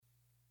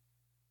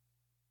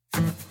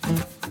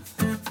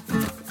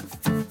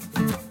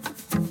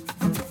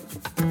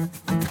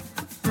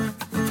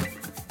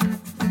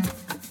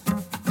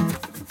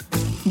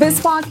This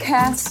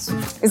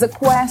podcast is a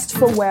quest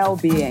for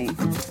well-being,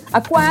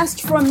 a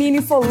quest for a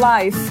meaningful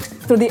life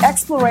through the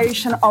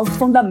exploration of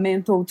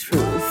fundamental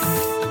truth.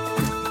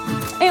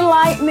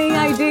 Enlightening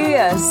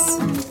ideas,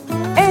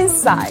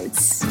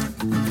 insights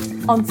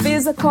on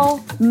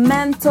physical,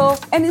 mental,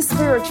 and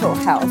spiritual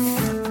health.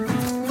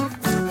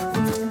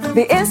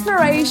 The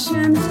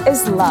inspiration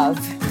is love.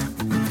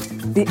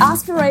 The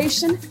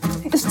aspiration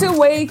is to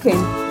awaken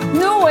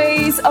new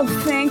ways of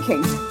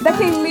thinking that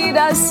can lead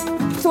us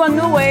to a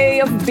new way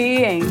of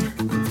being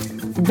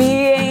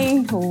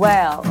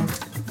well.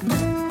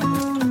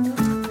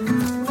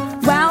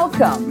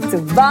 Welcome to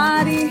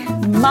Body,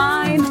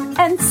 Mind,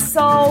 and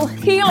Soul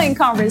Healing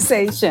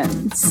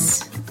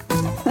Conversations.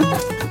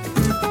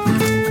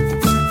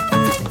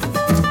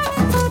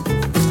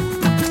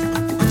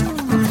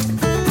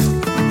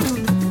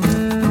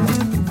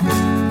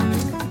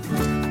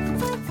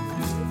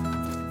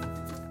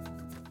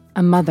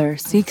 A mother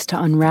seeks to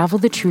unravel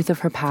the truth of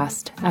her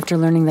past after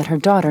learning that her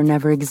daughter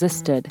never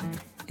existed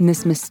in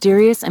this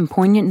mysterious and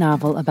poignant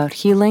novel about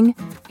healing,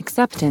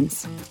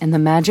 acceptance, and the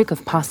magic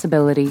of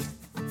possibility.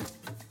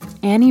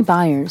 Annie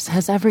Byers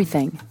has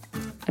everything: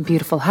 a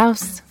beautiful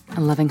house,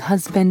 a loving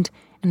husband,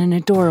 and an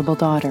adorable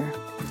daughter.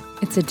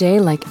 It's a day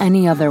like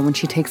any other when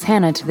she takes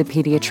Hannah to the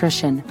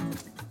pediatrician,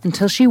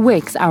 until she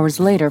wakes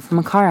hours later from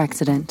a car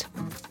accident.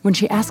 When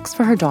she asks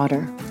for her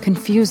daughter,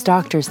 confused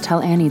doctors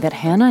tell Annie that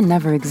Hannah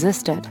never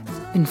existed.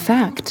 In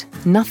fact,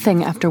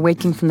 nothing after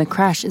waking from the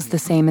crash is the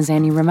same as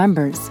Annie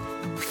remembers.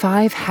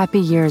 5 happy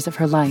years of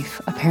her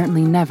life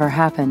apparently never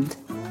happened.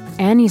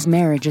 Annie's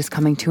marriage is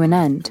coming to an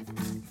end.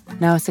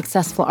 Now a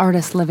successful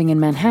artist living in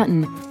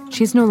Manhattan,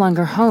 she's no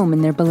longer home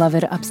in their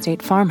beloved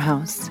upstate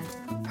farmhouse.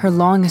 Her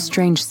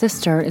long-estranged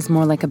sister is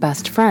more like a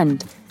best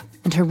friend,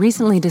 and her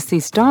recently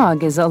deceased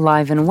dog is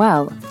alive and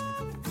well.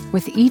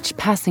 With each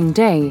passing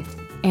day,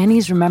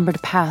 Annie's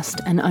remembered past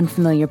and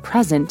unfamiliar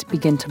present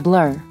begin to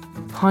blur.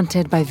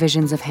 Haunted by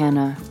visions of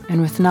Hannah, and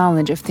with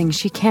knowledge of things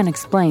she can't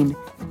explain,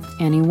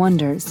 Annie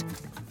wonders,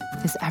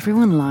 is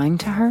everyone lying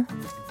to her?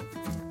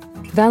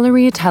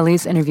 Valeria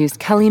Teles interviews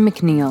Kelly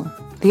McNeil,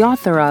 the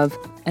author of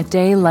A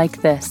Day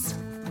Like This.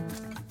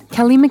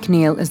 Kelly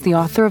McNeil is the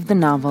author of the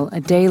novel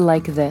A Day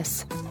Like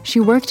This. She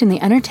worked in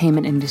the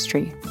entertainment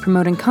industry,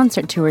 promoting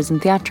concert tours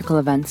and theatrical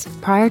events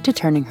prior to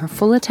turning her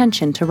full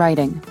attention to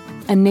writing.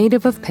 A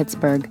native of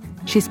Pittsburgh,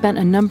 she spent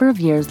a number of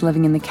years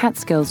living in the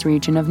Catskills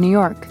region of New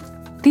York.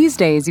 These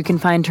days, you can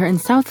find her in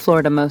South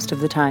Florida most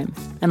of the time,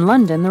 and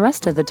London the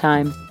rest of the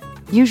time,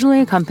 usually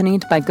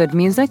accompanied by good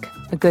music,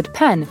 a good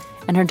pen,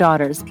 and her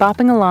daughters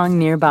bopping along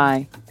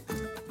nearby.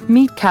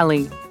 Meet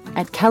Kelly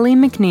at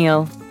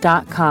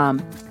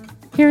kellymcneil.com.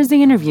 Here's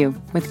the interview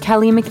with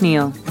Kelly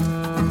McNeil.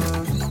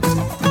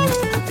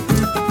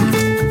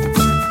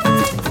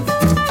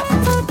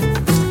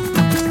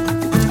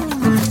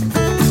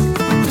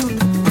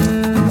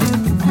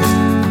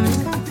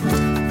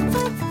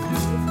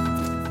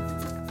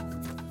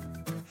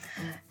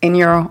 In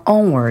your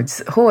own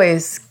words, who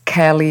is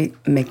Kelly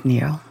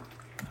McNeil?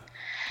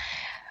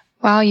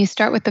 Wow, you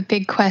start with the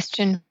big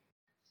question.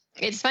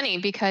 It's funny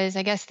because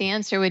I guess the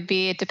answer would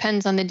be it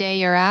depends on the day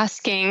you're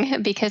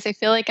asking, because I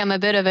feel like I'm a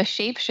bit of a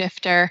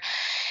shapeshifter.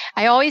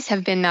 I always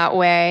have been that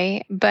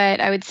way,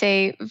 but I would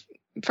say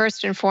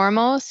first and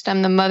foremost,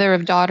 I'm the mother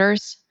of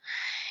daughters,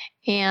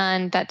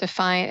 and that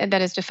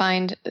has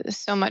defined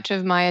so much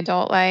of my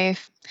adult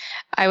life.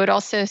 I would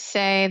also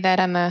say that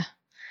I'm a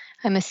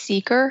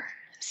seeker.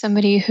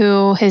 Somebody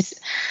who has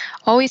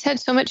always had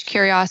so much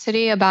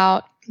curiosity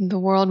about the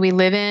world we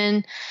live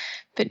in,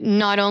 but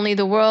not only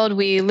the world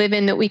we live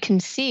in that we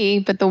can see,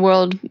 but the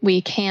world we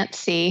can't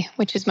see,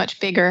 which is much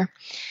bigger.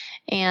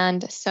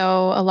 And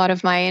so a lot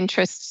of my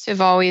interests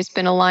have always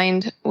been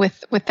aligned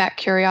with that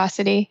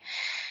curiosity.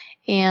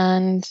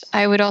 And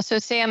I would also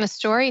say I'm a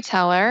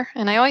storyteller,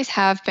 and I always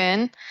have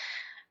been.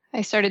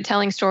 I started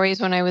telling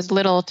stories when I was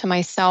little to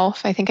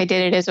myself. I think I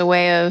did it as a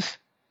way of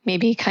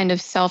maybe kind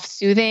of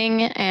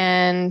self-soothing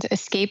and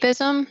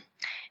escapism.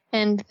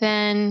 And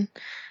then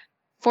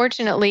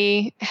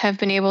fortunately have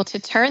been able to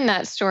turn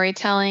that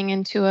storytelling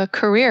into a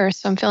career.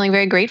 So I'm feeling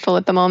very grateful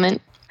at the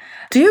moment.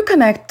 Do you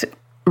connect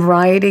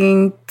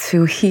writing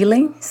to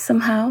healing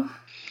somehow?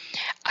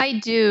 I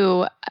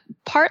do,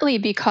 partly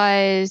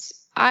because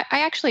I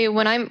actually,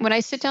 when I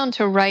sit down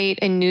to write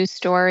a news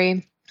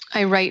story,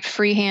 I write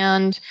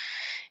freehand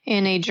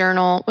in a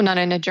journal, well, not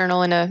in a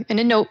journal, in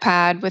a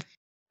notepad with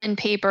and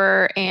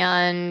paper,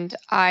 and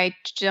I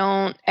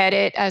don't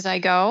edit as I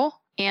go.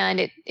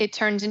 And it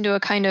turns into a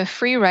kind of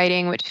free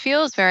writing, which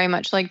feels very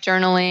much like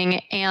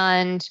journaling.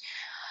 And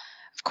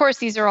of course,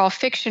 these are all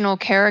fictional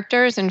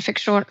characters and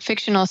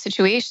fictional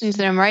situations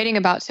that I'm writing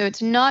about. So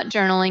it's not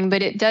journaling,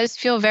 but it does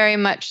feel very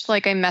much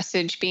like a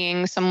message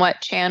being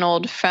somewhat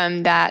channeled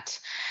from that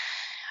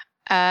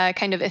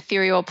kind of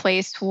ethereal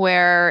place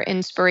where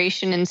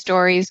inspiration and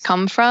stories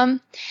come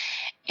from.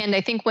 And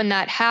I think when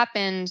that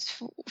happens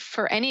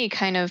for any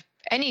kind of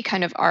any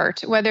kind of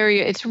art, whether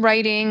it's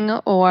writing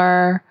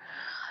or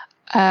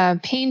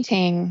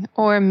painting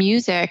or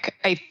music.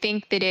 I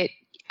think that it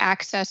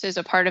accesses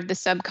a part of the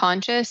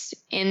subconscious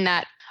in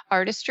that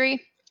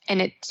artistry,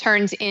 and it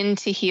turns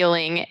into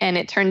healing, and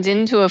it turns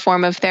into a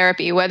form of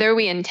therapy, whether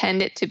we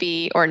intend it to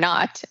be or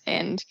not.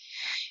 And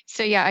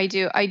so, yeah, I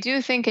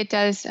do think it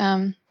does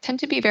tend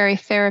to be very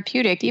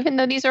therapeutic, even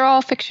though these are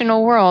all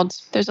fictional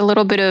worlds. There's a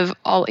little bit of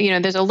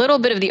there's a little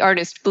bit of the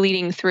artist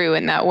bleeding through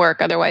in that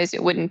work. Otherwise,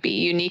 it wouldn't be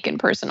unique and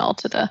personal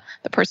to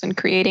the person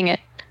creating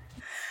it.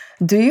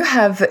 Do you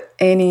have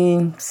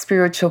any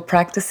spiritual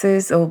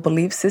practices or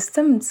belief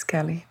systems,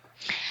 Kelly?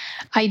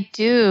 I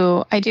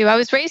do. I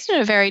was raised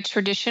in a very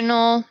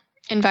traditional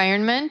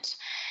environment,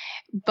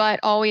 but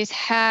always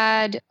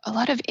had a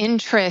lot of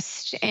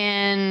interest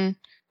in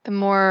the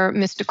more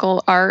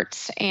mystical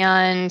arts.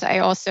 And I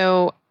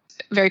also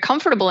very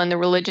comfortable in the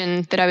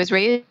religion that I was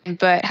raised in,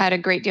 but had a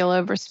great deal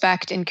of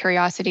respect and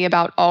curiosity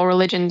about all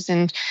religions.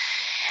 And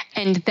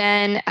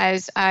then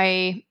as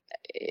I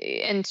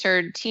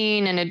entered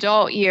teen and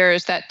adult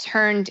years, that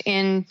turned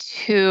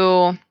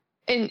into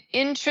an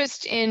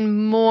interest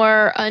in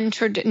more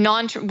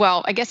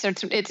I guess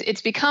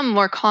it's become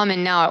more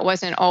common now. It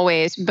wasn't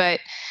always,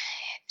 but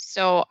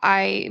so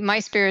my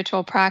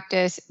spiritual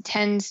practice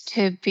tends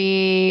to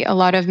be a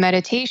lot of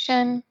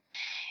meditation,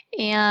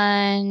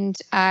 and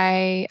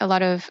I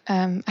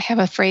have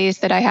a phrase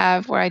that I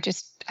have where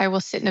I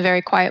will sit in a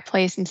very quiet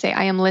place and say,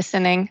 I am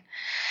listening.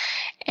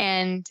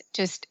 And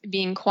just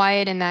being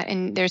quiet in that.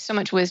 And there's so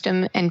much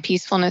wisdom and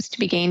peacefulness to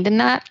be gained in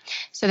that.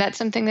 So that's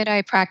something that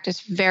I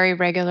practice very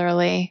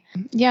regularly.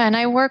 Yeah. And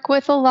I work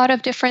with a lot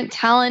of different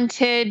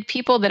talented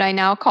people that I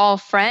now call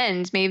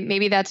friends.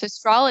 Maybe that's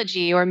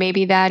astrology, or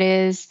maybe that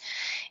is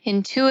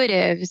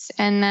intuitives.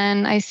 And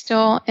then I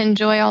still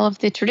enjoy all of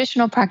the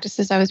traditional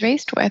practices I was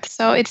raised with.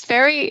 So it's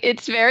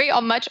very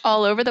much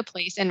all over the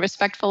place and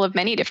respectful of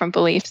many different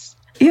beliefs.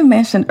 You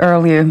mentioned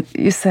earlier,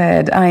 you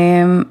said, I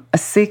am a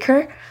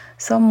seeker.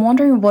 So I'm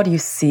wondering, what are you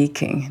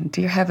seeking?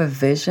 Do you have a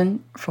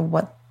vision for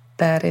what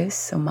that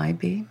is or might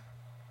be?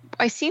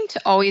 I seem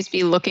to always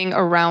be looking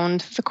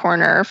around the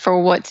corner for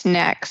what's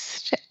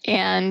next.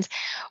 And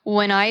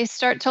when I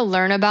start to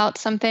learn about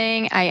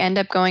something, I end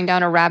up going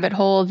down a rabbit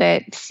hole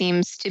that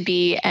seems to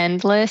be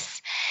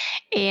endless.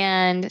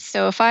 And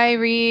so if I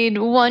read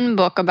one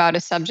book about a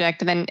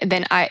subject, then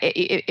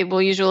it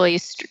will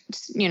usually,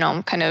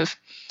 kind of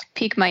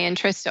pique my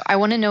interest. So I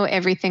want to know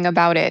everything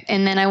about it.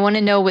 And then I want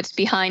to know what's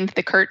behind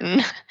the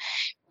curtain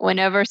and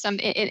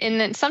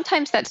then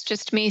sometimes that's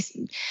just me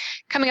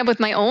coming up with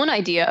my own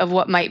idea of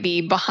what might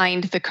be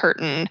behind the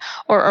curtain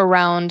or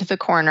around the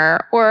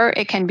corner, or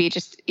it can be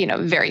just,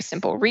 very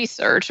simple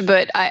research.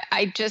 But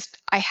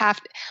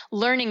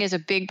learning is a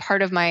big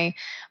part of my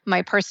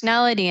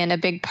personality and a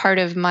big part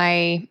of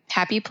my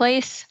happy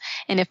place.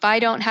 And if I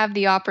don't have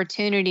the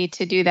opportunity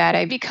to do that,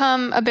 I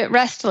become a bit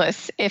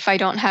restless if I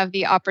don't have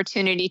the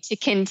opportunity to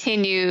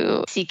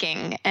continue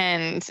seeking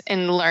and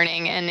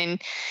learning.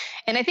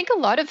 And I think a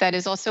lot of that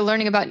is also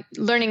learning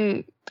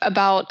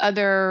about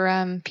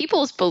other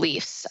people's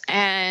beliefs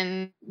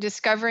and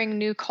discovering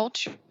new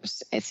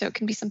cultures. So it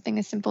can be something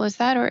as simple as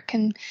that, or it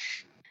can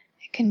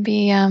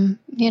be,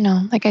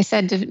 like I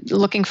said,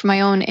 looking for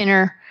my own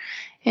inner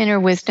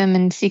wisdom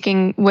and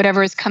seeking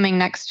whatever is coming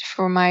next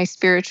for my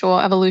spiritual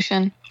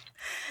evolution.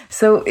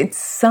 So it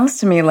sounds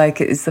to me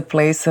like it's a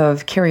place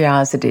of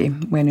curiosity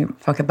when you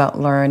talk about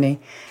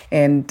learning.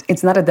 And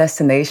it's not a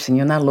destination.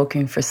 You're not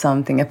looking for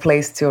something, a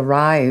place to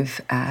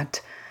arrive at,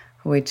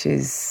 which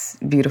is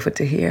beautiful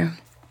to hear.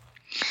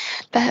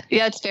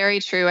 That's very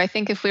true. I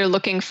think if we're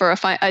looking for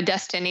a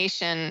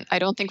destination, I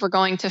don't think we're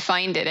going to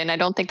find it. And I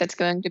don't think that's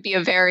going to be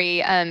a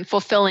very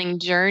fulfilling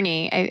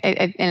journey.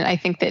 And I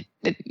think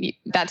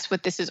that's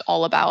what this is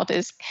all about,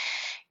 is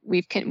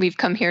we've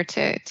come here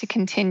to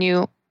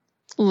continue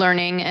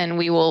learning, and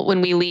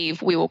when we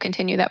leave, we will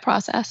continue that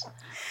process.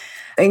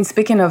 And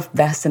speaking of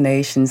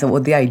destinations,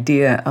 or the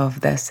idea of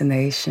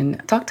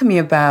destination, talk to me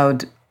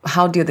about,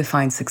 how do you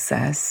define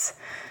success?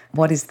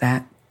 What is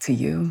that to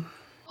you?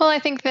 Well, I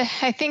think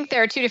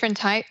there are two different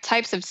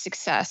types of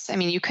success. I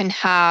mean, you can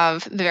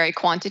have the very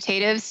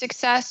quantitative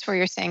success where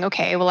you're saying,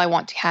 okay, well, I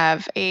want to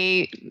have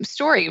a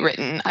story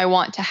written. I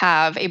want to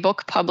have a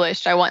book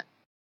published. I want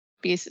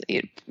to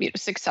be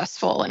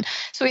successful. And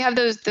so we have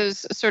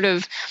those sort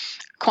of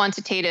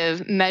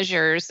quantitative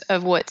measures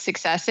of what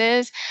success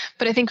is.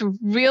 But I think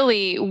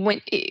really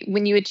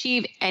when you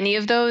achieve any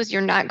of those,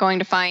 you're not going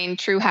to find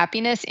true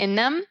happiness in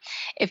them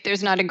if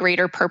there's not a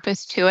greater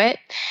purpose to it.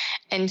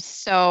 And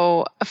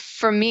so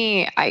for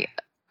me,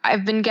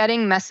 I've been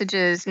getting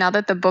messages now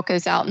that the book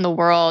is out in the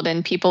world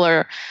and people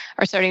are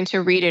starting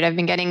to read it. I've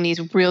been getting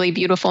these really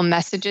beautiful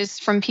messages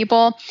from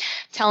people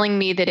telling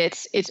me that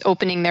it's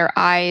opening their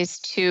eyes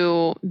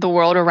to the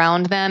world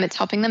around them. It's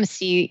helping them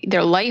see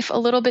their life a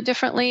little bit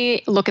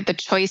differently, look at the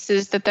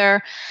choices that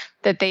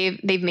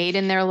they've made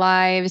in their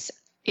lives.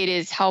 it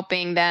is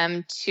helping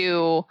them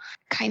to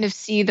kind of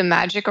see the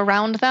magic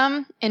around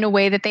them in a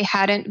way that they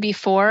hadn't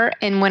before.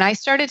 And when I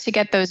started to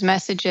get those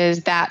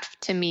messages, that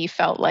to me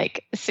felt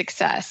like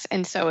success.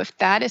 And so if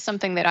that is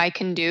something that I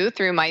can do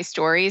through my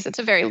stories, it's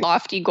a very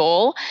lofty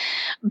goal.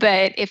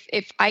 But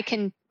if I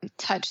can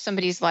touch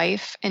somebody's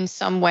life in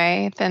some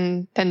way,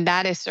 then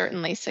that is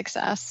certainly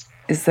success.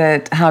 Is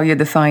that how you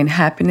define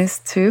happiness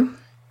too?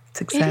 It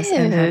Success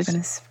and is.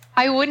 happiness?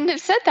 I wouldn't have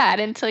said that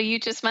until you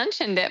just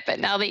mentioned it. But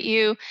now that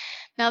you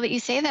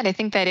say that, I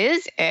think that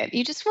is it.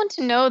 You just want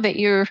to know that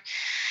you've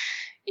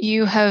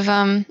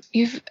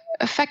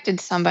affected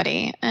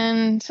somebody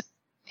and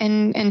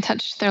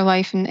touched their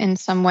life in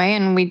some way.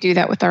 And we do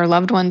that with our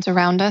loved ones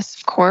around us,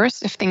 of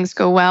course, if things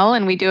go well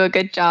and we do a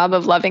good job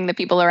of loving the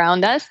people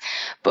around us.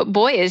 But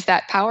boy, is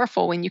that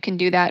powerful when you can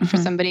do that for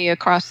somebody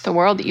across the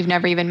world that you've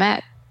never even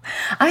met.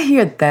 I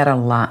hear that a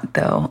lot,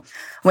 though.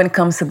 When it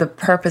comes to the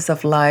purpose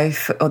of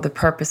life or the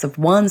purpose of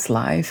one's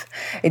life,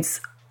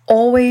 it's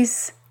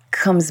always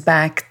comes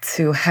back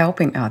to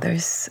helping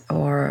others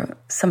or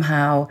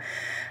somehow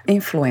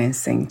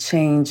influencing,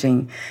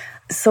 changing.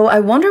 So I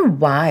wonder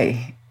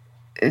why.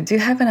 Do you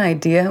have an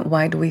idea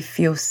why do we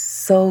feel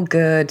so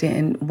good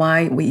and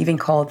why we even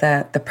call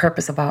that the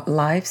purpose of our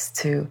lives,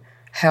 to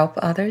help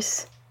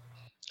others?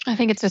 I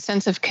think it's a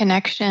sense of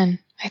connection.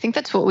 I think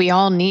that's what we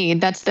all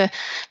need. That's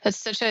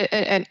such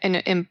an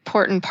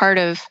important part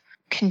of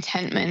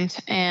contentment.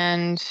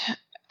 And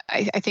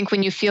I think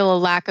when you feel a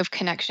lack of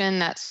connection,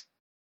 that's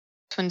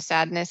when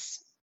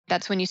sadness,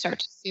 that's when you start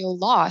to feel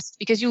lost,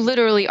 because you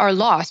literally are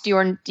lost.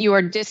 You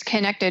are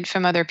disconnected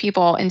from other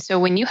people. And so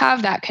when you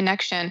have that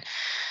connection,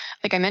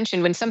 like I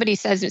mentioned, when somebody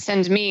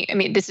sends me, I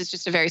mean, this is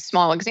just a very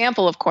small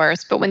example, of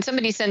course, but when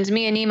somebody sends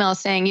me an email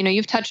saying,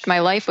 you've touched my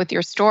life with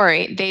your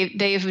story,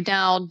 they've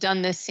now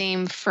done the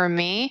same for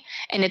me.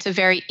 And it's a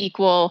very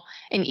equal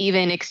and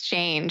even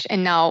exchange.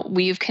 And now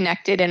we've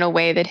connected in a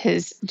way that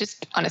has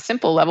just on a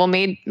simple level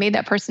made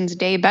that person's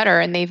day better,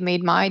 and they've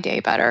made my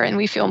day better. And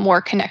we feel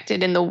more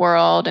connected in the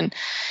world and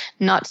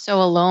not so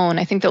alone.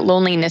 I think that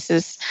loneliness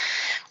is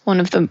one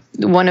of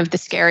the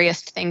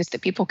scariest things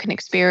that people can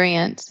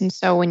experience. And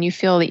so when you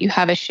feel that you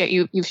have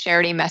you've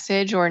shared a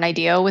message or an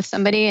idea with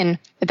somebody, and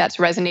that's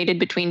resonated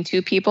between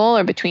two people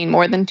or between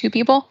more than two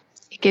people,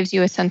 it gives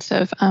you a sense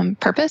of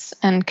purpose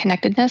and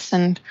connectedness,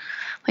 and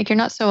like you're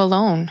not so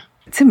alone.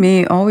 To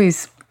me,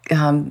 always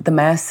the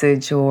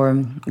message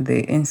or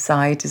the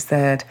insight is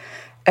that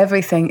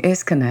everything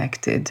is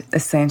connected,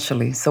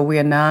 essentially. So we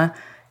are not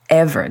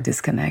ever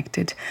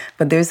disconnected,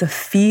 but there's a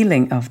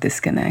feeling of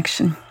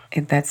disconnection.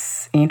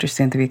 That's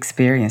interesting to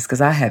experience, because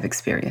I have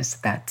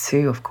experienced that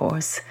too, of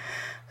course,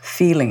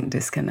 feeling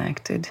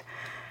disconnected.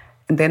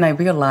 And then I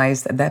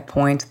realized at that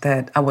point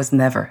that I was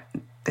never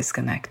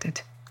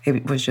disconnected.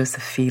 It was just a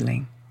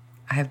feeling.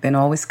 I have been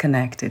always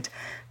connected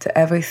to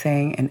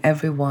everything and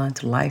everyone,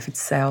 to life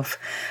itself,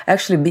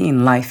 actually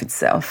being life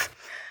itself,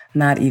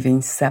 not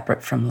even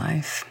separate from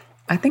life.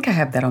 I think I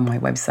have that on my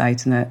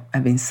website, and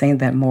I've been saying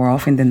that more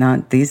often than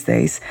not these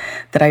days,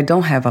 that I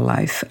don't have a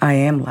life, I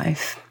am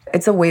life.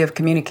 It's a way of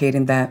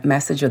communicating that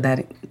message or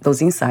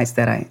those insights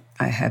that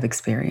I have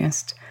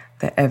experienced,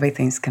 that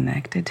everything's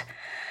connected.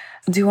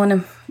 Do you want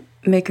to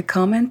make a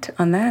comment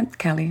on that,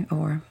 Kelly?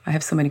 Or I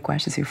have so many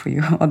questions here for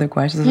you, other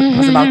questions. I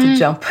was about to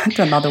jump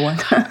to another one.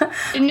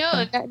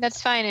 No,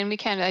 that's fine. And we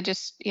can,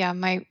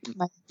 my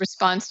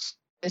response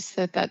is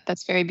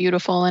that's very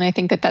beautiful. And I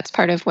think that that's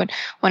part of when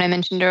I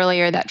mentioned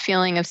earlier, that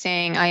feeling of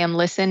saying, I am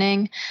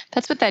listening,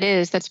 that's what that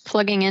is. That's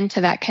plugging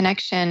into that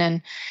connection.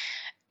 And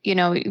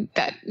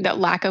that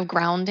lack of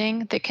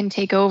grounding that can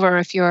take over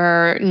if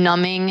you're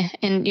numbing,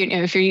 and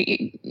if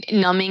you're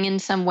numbing in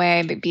some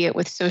way, be it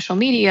with social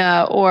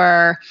media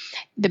or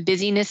the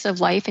busyness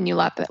of life, and you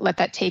let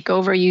that take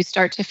over, you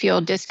start to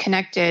feel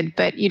disconnected,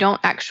 but you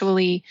don't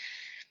actually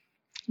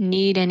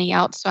need any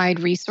outside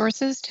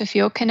resources to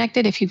feel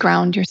connected if you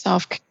ground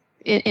yourself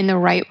in the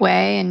right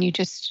way, and you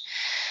just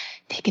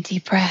take a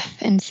deep breath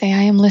and say,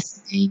 I am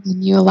listening,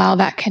 and you allow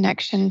that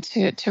connection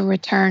to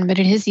return. But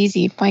it is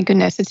easy. My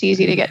goodness, it's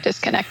easy to get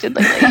disconnected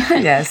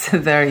lately. Yes,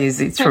 very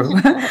easy. True.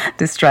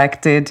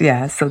 Distracted.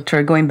 Yeah. So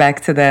true. Going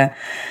back to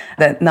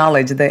that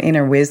knowledge, the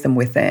inner wisdom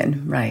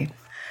within. Right.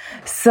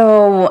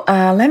 So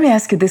let me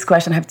ask you this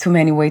question. I have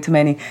way too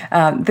many.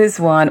 This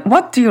one,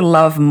 what do you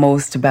love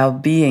most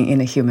about being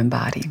in a human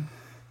body?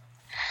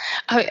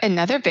 Oh,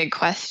 another big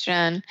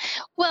question.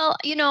 Well,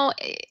 in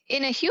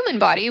a human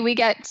body, we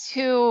get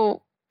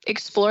to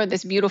explore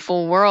this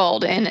beautiful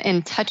world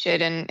and touch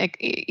it and,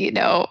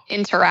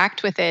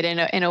 interact with it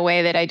in a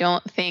way that I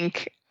don't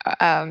think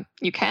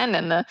you can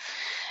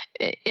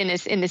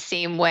in the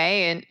same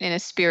way in a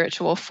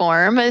spiritual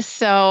form.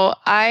 So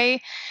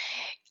I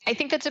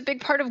think that's a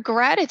big part of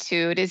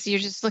gratitude, is you're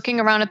just looking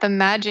around at the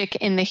magic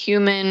in the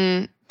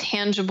human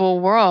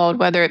tangible world,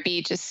 whether it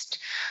be just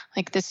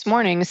like this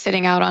morning,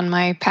 sitting out on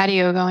my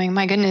patio going,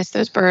 my goodness,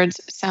 those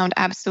birds sound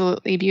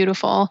absolutely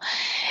beautiful.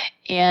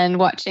 And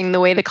watching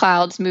the way the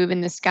clouds move in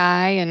the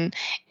sky and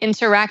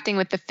interacting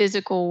with the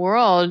physical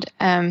world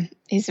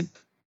is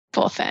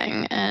full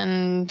thing.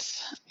 And,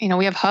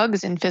 we have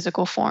hugs in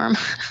physical form.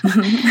 Those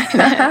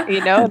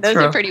are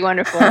True. pretty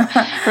wonderful,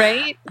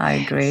 right? I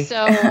agree.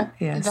 So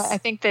Yes. I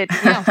think that,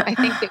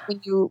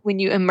 when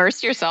you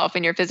immerse yourself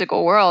in your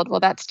physical world, well,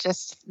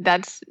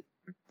 that's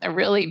a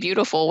really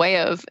beautiful way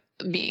of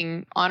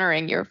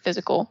honoring your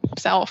physical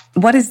self.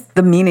 What is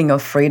the meaning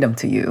of freedom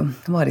to you?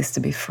 What is to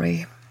be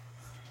free?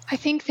 I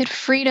think that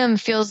freedom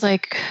feels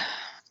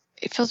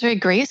very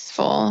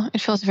graceful. It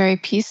feels very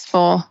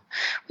peaceful.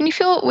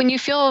 When you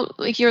feel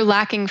like you're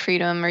lacking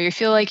freedom, or you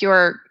feel like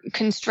you're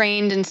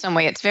constrained in some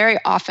way, it's very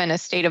often a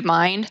state of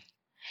mind,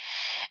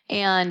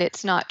 and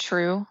it's not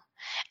true.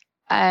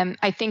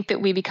 I think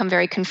that we become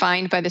very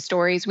confined by the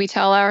stories we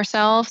tell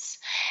ourselves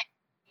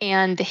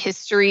and the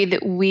history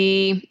that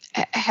we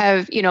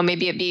have,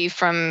 maybe it be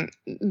from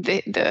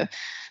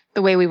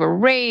the way we were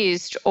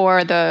raised,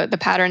 or the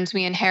patterns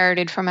we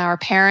inherited from our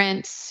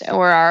parents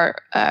or our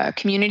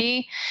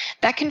community.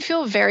 That can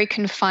feel very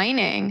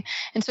confining.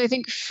 And so I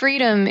think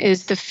freedom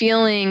is the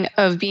feeling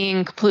of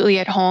being completely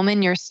at home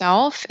in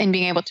yourself and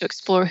being able to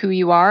explore who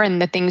you are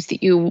and the things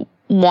that you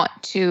want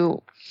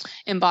to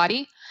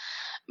embody.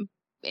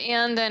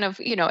 And then,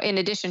 in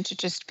addition to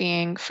just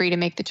being free to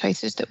make the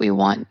choices that we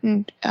want,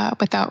 and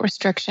without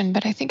restriction.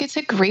 But I think it's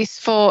a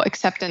graceful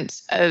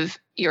acceptance of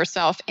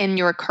yourself in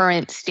your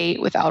current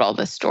state without all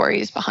the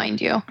stories behind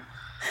you.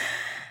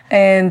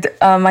 And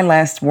my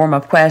last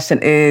warm-up question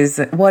is,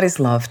 what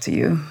is love to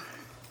you?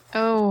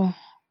 Oh,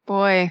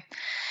 boy.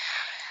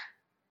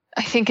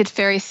 I think it's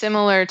very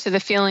similar to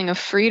the feeling of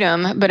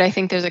freedom, but I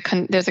think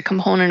there's a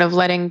component of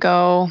letting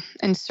go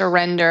and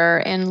surrender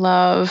and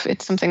love.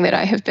 It's something that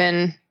I have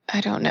been,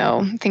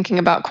 thinking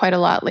about quite a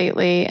lot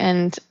lately.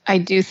 And I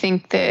do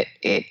think that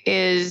it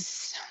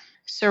is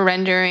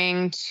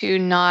surrendering to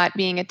not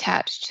being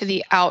attached to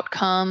the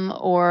outcome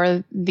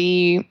or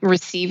the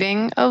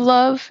receiving of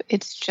love.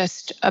 It's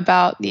just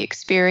about the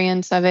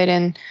experience of it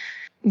and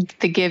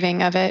the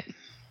giving of it.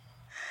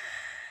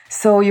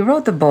 So you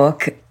wrote the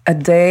book, A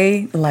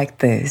Day Like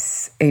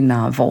This, a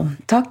novel.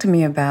 Talk to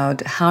me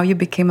about how you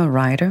became a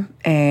writer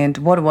and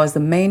what was the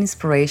main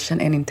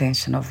inspiration and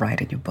intention of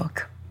writing your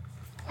book.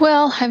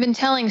 Well, I've been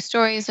telling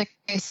stories, like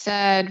I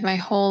said, my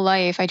whole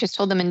life. I just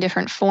told them in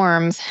different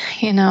forms.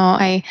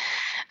 When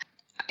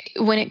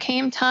it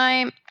came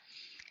time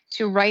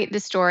to write the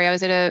story, I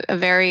was at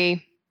I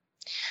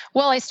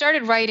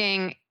started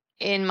writing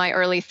in my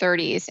early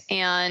 30s,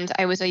 and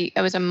I was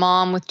a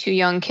mom with 2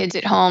 young kids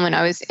at home, and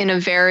I was in a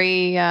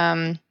very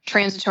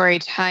transitory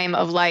time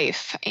of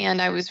life,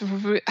 and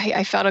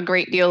I felt a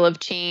great deal of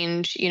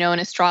change. In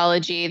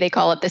astrology, they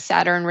call it the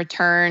Saturn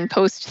return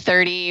post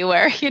 30,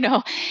 where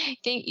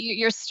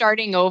you're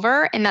starting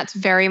over, and that's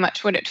very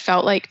much what it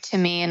felt like to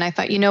me. And I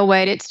thought,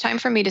 what, it's time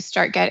for me to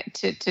start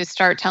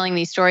telling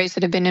these stories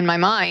that have been in my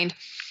mind.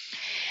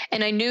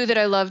 And I knew that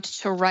I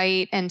loved to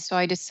write, and so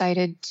I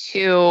decided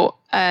to,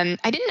 I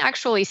didn't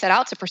actually set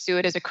out to pursue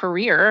it as a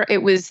career.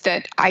 It was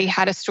that I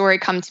had a story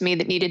come to me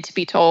that needed to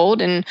be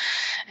told, and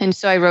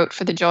so I wrote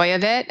for the joy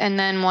of it. And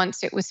then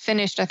once it was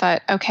finished, I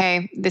thought,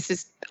 okay,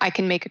 I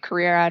can make a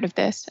career out of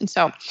this. And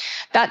so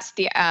that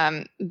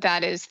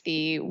is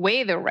the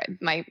way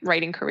my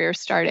writing career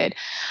started.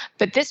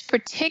 But this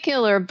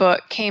particular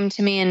book came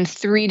to me in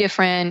 3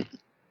 different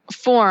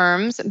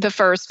forms. The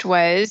first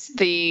was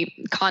the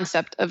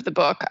concept of the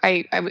book.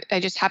 I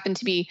just happened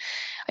to be,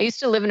 I used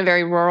to live in a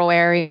very rural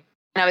area,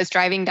 and I was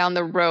driving down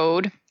the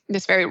road,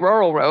 this very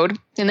rural road,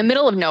 in the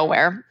middle of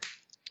nowhere,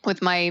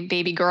 with my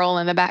baby girl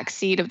in the back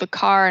seat of the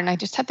car. And I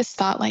just had this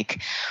thought,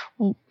 like,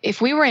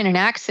 if we were in an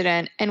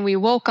accident and we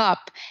woke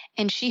up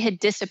and she had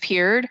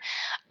disappeared,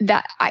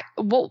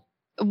 what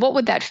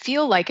would that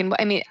feel like? And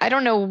I mean, I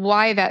don't know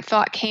why that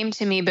thought came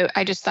to me, but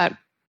I just thought,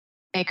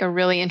 make a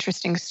really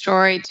interesting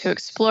story to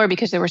explore,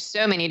 because there were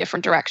so many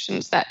different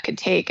directions that could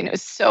take, and it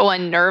was so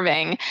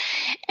unnerving.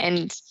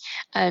 And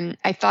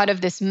I thought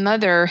of this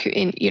mother who,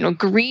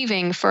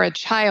 grieving for a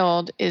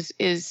child is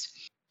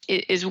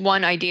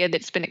one idea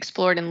that's been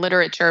explored in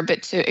literature,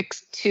 but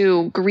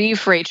to grieve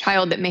for a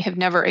child that may have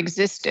never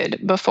existed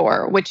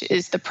before, which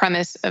is the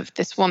premise of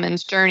this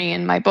woman's journey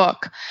in my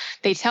book.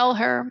 They tell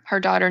her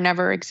daughter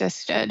never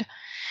existed.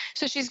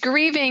 So she's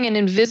grieving an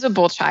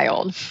invisible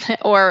child,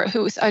 or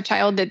who's a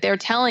child that they're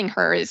telling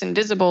her is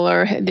invisible,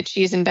 or that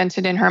she's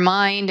invented in her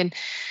mind.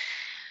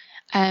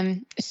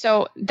 And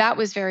so that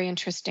was very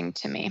interesting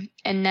to me.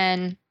 And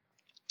then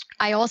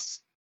I also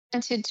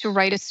wanted to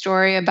write a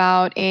story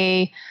about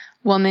a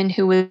woman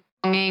who was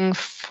longing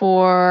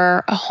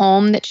for a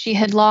home that she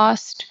had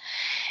lost,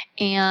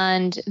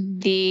 and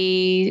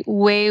the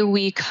way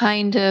we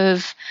kind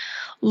of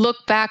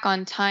look back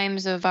on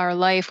times of our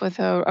life with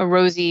a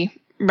rosy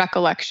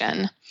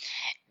recollection.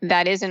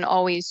 That isn't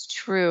always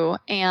true,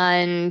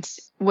 and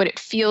what it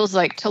feels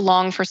like to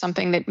long for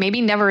something that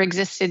maybe never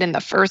existed in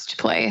the first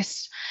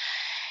place.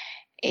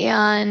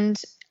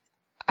 And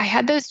I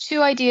had those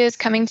 2 ideas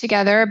coming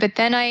together, but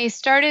then I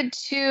started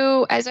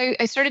to, as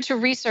I started to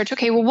research,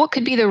 okay, well, what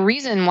could be the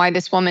reason why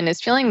this woman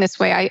is feeling this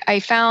way? I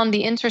found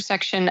the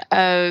intersection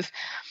of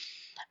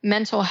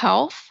mental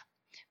health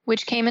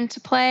which came into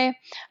play.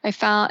 I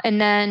found, and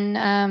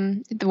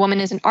then the woman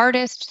is an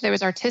artist. There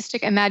was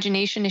artistic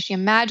imagination. Is she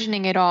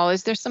imagining it all?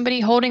 Is there somebody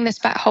holding this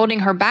back, holding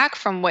her back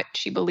from what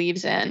she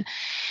believes in?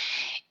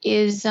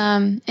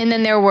 And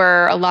then there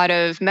were a lot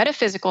of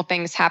metaphysical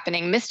things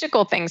happening,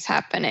 mystical things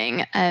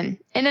happening, and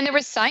then there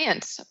was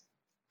science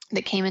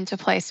that came into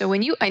play. So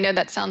I know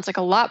that sounds like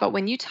a lot, but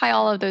when you tie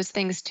all of those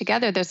things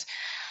together, there's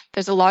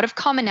a lot of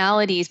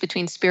commonalities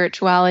between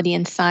spirituality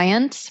and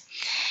science.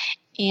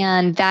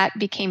 And that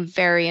became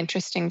very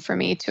interesting for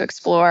me to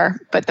explore.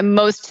 But the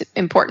most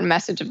important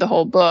message of the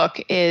whole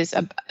book is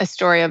a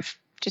story of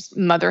just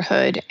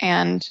motherhood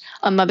and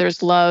a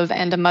mother's love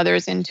and a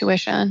mother's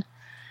intuition.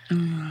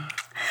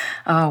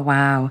 Oh,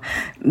 wow.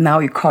 Now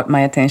you caught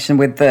my attention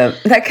with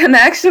that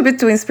connection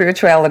between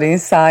spirituality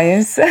and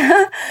science.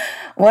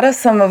 What are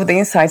some of the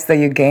insights that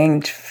you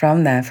gained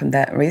from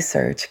that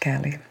research,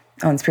 Kelly,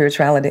 on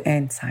spirituality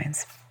and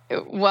science?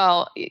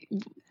 Well,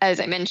 as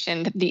I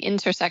mentioned, the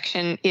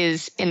intersection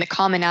is in the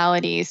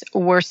commonalities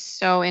were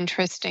so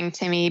interesting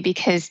to me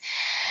because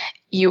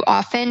you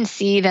often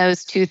see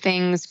those two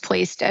things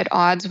placed at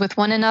odds with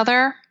one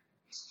another.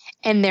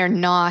 And they're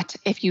not.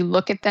 If you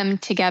look at them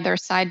together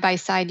side by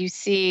side, you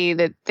see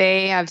that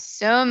they have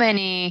so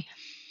many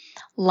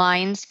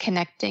lines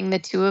connecting the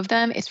two of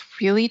them. It's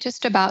really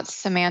just about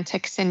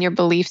semantics in your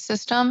belief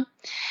system.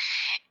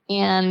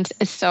 And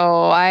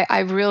so I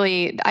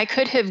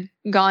could have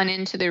gone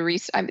into the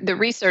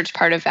research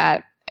part of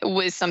that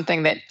was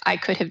something that I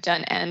could have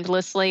done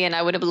endlessly, and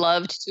I would have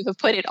loved to have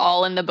put it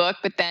all in the book,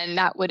 but then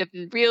that would have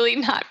really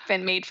not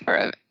been made for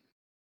a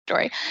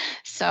story.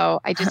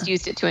 So I just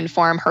used it to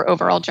inform her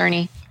overall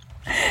journey.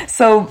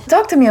 So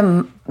talk to me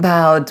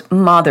about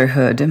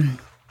motherhood,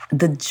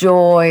 the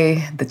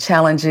joy, the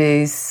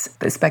challenges,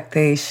 the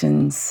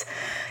expectations,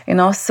 and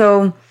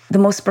also the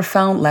most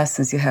profound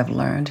lessons you have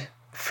learned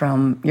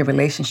from your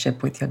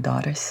relationship with your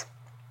daughters.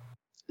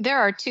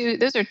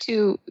 Those are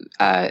two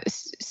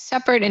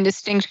separate and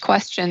distinct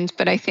questions,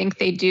 but I think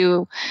they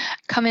do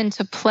come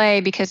into play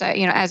because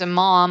as a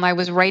mom, I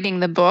was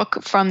writing the book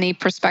from the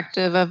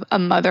perspective of a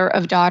mother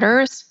of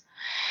daughters.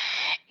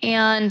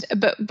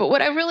 But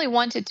what I really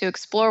wanted to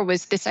explore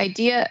was this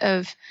idea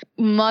of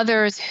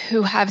mothers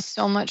who have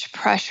so much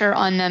pressure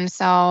on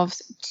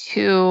themselves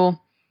to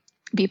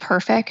be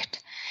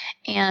perfect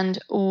and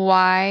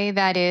why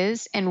that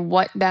is and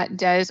what that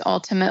does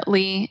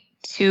ultimately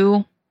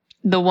to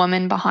the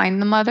woman behind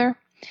the mother.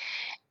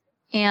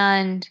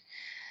 And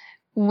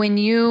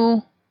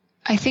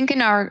I think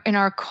in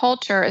our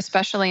culture,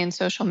 especially in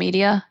social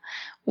media,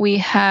 we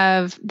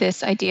have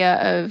this idea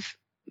of,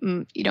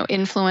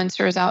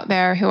 influencers out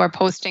there who are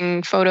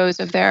posting photos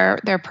of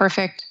their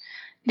perfect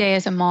day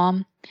as a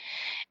mom.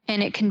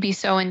 And it can be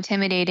so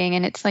intimidating.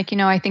 And it's like,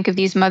 I think of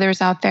these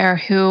mothers out there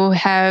who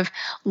have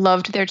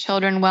loved their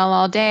children well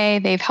all day.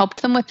 They've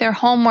helped them with their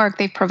homework.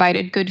 They've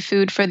provided good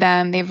food for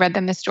them. They've read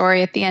them a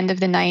story at the end of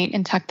the night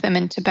and tucked them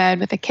into bed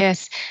with a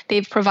kiss.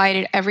 They've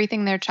provided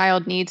everything their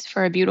child needs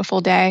for a beautiful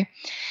day.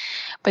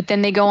 But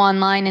then they go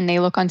online and they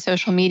look on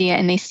social media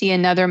and they see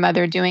another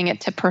mother doing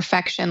it to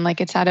perfection,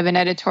 like it's out of an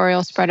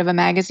editorial spread of a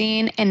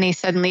magazine, and they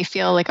suddenly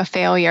feel like a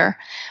failure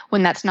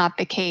when that's not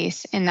the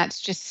case. And that's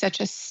just such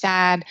a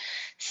sad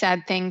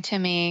thing to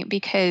me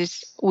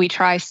because we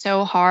try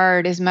so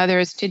hard as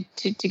mothers to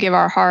give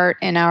our heart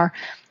and our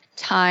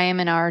time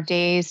and our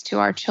days to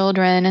our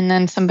children, and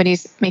then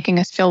somebody's making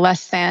us feel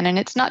less than. And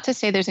it's not to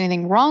say there's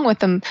anything wrong with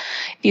them,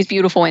 these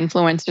beautiful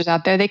influencers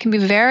out there. They can be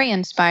very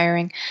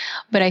inspiring,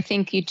 but I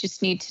think you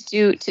just need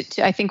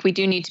I think we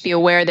do need to be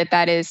aware that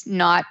that is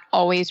not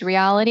always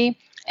reality,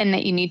 and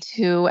that you need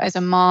to, as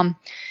a mom,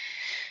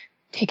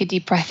 take a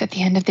deep breath at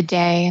the end of the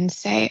day and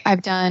say,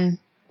 I've done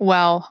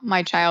well,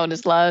 my child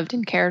is loved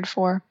and cared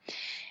for.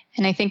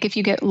 And I think if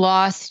you get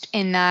lost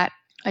in that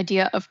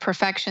idea of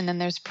perfection, then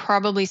there's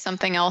probably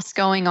something else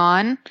going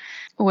on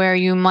where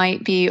you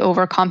might be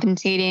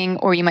overcompensating,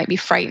 or you might be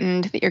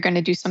frightened that you're going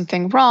to do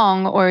something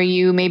wrong, or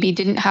you maybe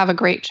didn't have a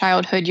great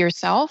childhood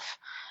yourself.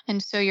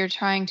 And so you're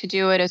trying to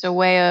do it as a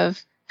way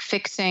of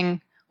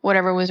fixing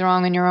whatever was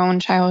wrong in your own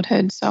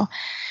childhood. So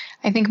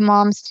I think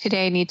moms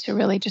today need to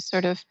really just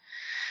sort of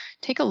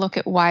take a look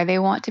at why they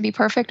want to be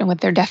perfect and what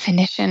their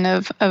definition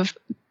of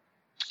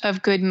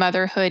good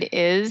motherhood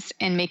is,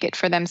 and make it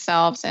for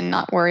themselves and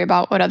not worry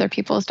about what other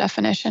people's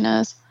definition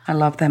is. I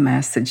love that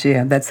message.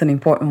 Yeah, that's an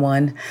important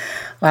one.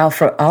 Well,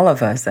 for all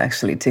of us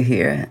actually to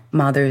hear,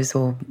 mothers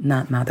or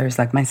not mothers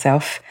like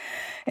myself.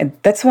 And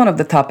that's one of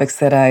the topics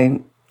that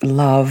I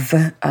love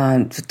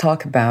to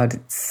talk about.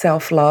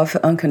 Self-love,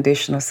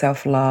 unconditional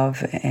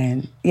self-love.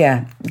 And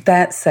yeah,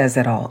 that says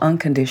it all,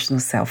 unconditional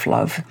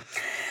self-love.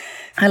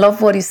 I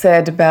love what you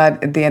said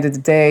about, at the end of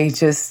the day,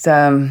 just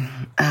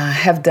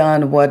have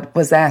done what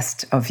was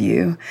asked of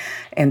you,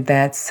 and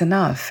that's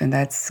enough, and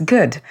that's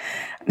good.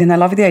 And I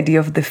love the idea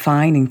of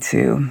defining,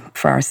 too,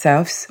 for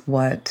ourselves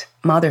what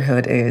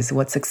motherhood is,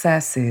 what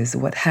success is,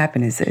 what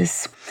happiness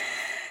is.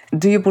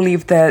 Do you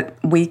believe that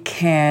we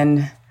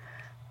can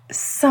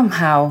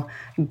somehow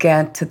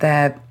get to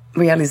that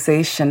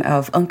realization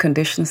of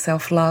unconditional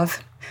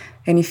self-love?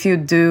 And if you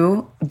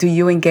do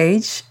you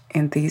engage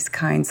in these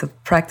kinds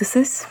of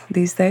practices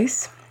these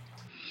days?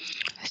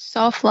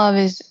 Self-love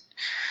is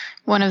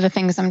one of the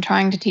things I'm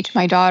trying to teach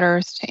my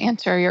daughters, to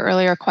answer your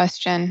earlier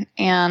question.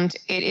 And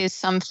it is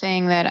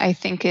something that I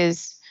think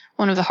is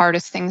one of the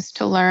hardest things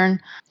to learn.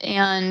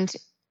 And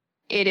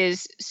it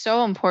is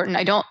so important.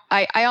 I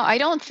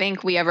don't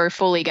think we ever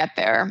fully get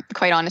there,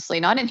 quite honestly,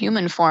 not in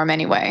human form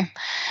anyway.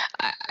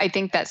 I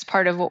think that's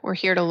part of what we're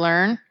here to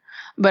learn,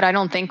 but I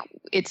don't think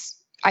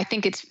I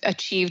think it's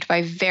achieved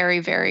by very,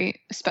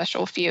 very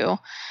special few.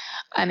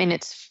 In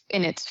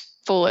its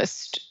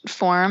fullest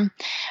form.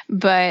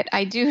 But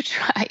I do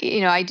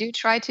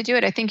try to do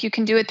it. I think you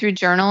can do it through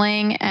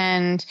journaling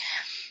and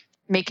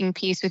making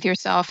peace with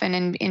yourself,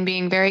 and in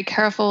being very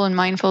careful and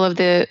mindful of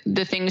the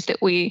things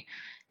that we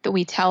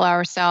tell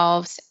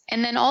ourselves.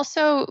 And then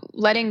also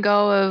letting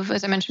go of,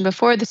 as I mentioned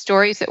before, the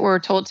stories that were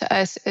told to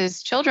us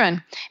as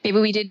children. Maybe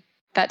we did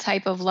that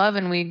type of love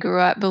and we grew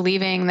up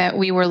believing that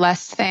we were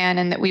less than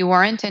and that we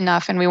weren't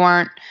enough and we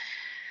weren't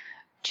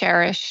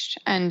cherished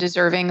and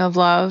deserving of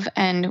love.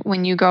 And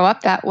when you grow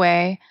up that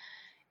way,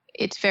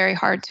 it's very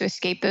hard to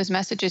escape those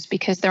messages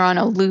because they're on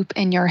a loop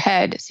in your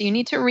head. So you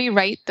need to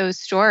rewrite those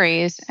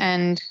stories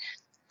and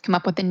come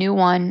up with a new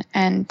one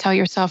and tell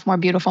yourself more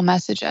beautiful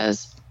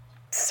messages.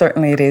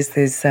 Certainly it is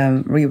this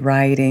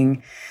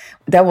rewriting.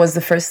 That was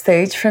the first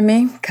stage for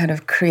me, kind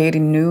of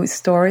creating new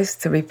stories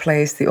to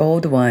replace the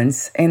old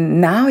ones.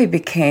 And now it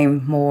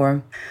became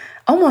more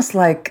almost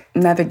like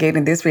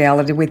navigating this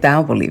reality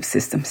without belief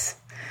systems.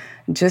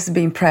 Just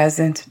being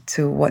present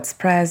to what's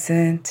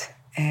present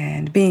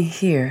and being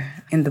here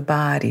in the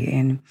body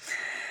and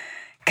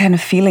kind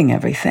of feeling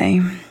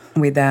everything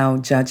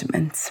without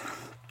judgments.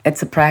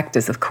 It's a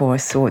practice, of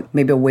course, or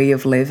maybe a way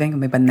of living,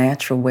 maybe a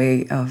natural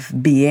way of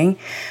being.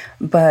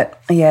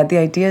 But yeah, the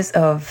ideas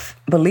of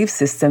belief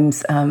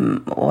systems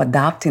or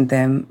adopting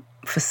them,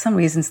 for some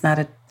reason, is not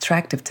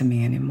attractive to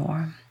me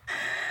anymore.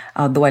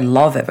 Although I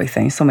love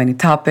everything, so many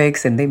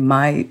topics, and they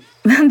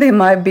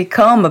might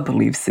become a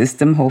belief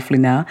system, hopefully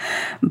now.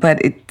 But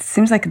it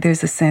seems like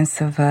there's a sense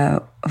of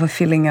a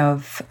feeling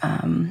of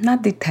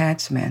not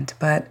detachment,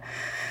 but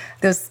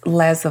there's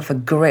less of a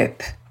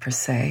grip, per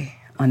se,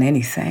 on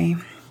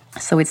anything.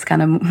 So it's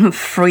kind of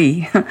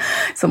free.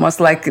 It's almost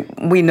like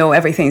we know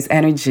everything's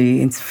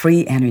energy. It's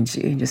free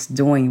energy, just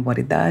doing what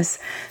it does.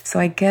 So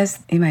I guess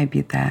it might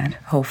be that,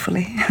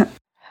 hopefully.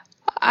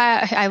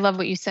 I love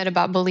what you said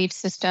about belief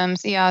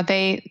systems. Yeah,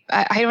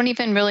 I don't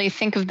even really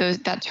think of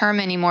that term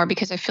anymore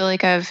because I feel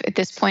like I've, at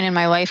this point in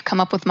my life, come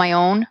up with my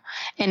own,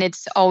 and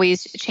it's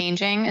always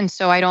changing. And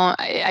so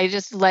I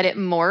just let it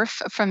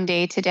morph from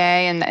day to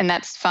day, and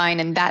that's fine.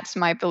 And that's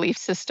my belief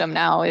system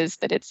now, is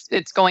that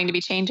it's going to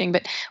be changing.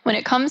 But when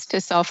it comes to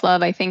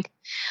self-love, I think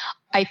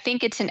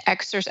it's an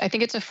exercise. I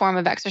think it's a form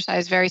of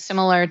exercise very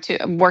similar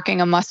to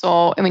working a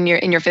muscle when you're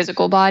in your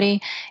physical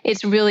body.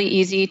 It's really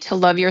easy to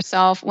love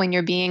yourself when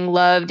you're being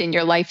loved and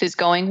your life is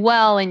going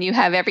well and you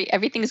have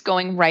everything's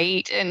going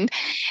right.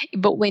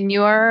 But when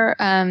you're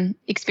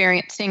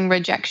experiencing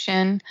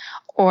rejection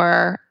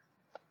or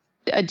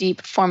a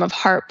deep form of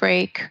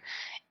heartbreak,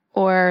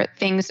 or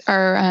things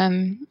are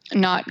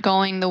not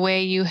going the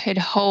way you had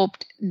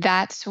hoped,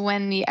 that's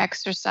when the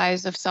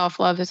exercise of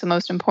self-love is the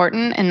most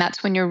important. And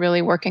that's when you're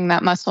really working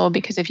that muscle,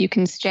 because if you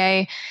can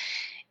stay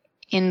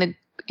in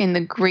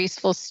the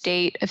graceful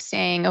state of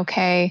saying,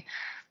 okay,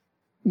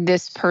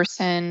 this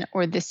person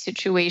or this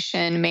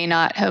situation may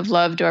not have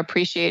loved or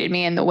appreciated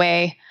me in the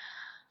way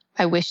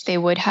I wish they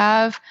would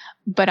have,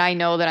 but I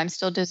know that I'm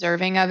still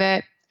deserving of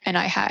it, and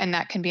and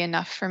that can be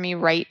enough for me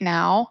right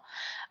now.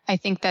 I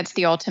think that's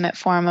the ultimate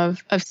form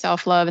of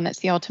self-love, and that's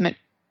the ultimate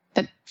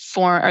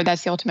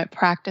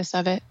practice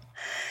of it.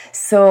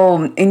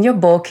 So in your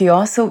book, you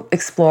also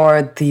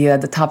explored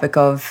the topic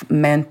of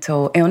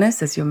mental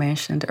illness, as you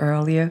mentioned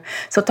earlier.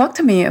 So talk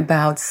to me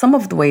about some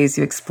of the ways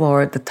you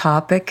explored the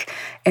topic,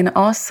 and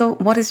also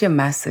what is your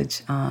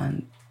message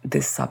on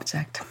this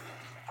subject?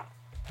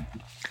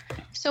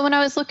 So when I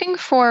was looking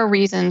for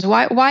reasons,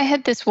 why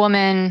had this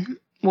woman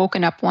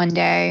woken up one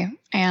day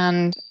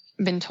and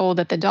been told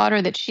that the daughter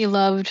that she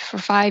loved for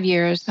 5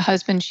 years, the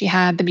husband she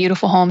had, the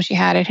beautiful home she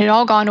had, it had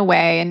all gone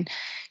away, and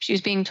she was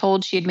being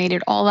told she had made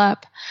it all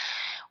up.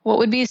 What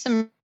would be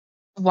some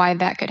why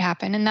that could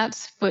happen? And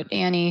that's what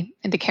Annie,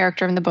 the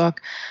character in the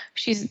book,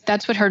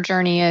 that's what her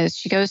journey is.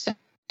 She goes to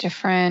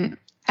different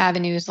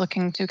avenues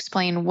looking to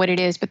explain what it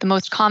is, but the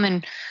most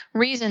common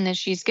reason that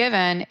she's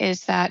given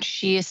is that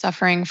she is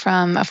suffering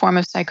from a form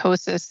of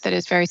psychosis that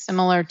is very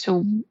similar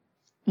to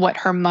what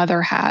her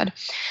mother had.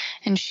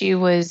 And she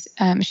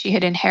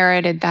had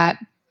inherited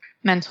that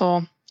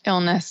mental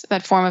illness,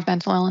 that form of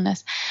mental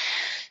illness.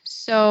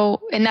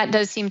 So, and that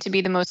does seem to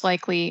be the most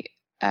likely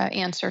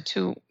answer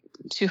to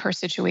her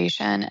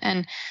situation.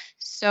 And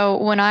so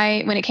when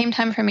it came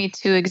time for me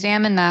to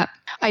examine that,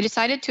 I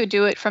decided to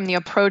do it from the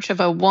approach of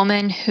a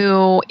woman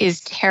who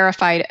is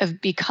terrified of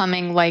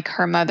becoming like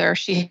her mother.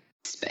 She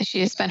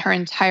has spent her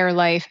entire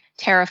life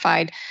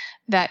terrified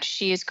that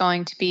she is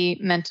going to be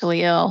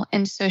mentally ill.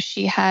 And so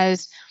she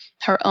has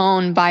her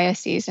own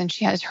biases, and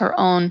she has her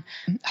own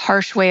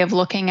harsh way of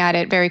looking at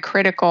it, very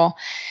critical.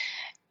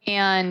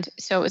 And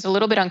so it was a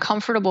little bit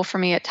uncomfortable for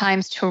me at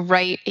times to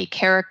write a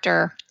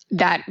character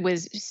that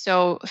was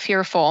so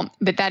fearful.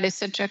 But that is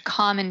such a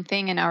common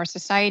thing in our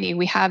society.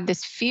 We have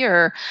this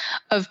fear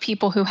of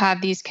people who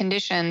have these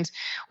conditions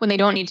when they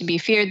don't need to be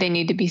feared, they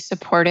need to be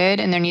supported,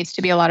 and there needs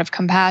to be a lot of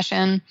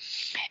compassion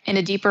and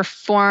a deeper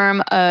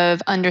form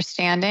of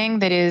understanding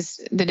that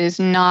is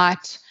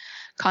not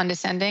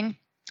condescending.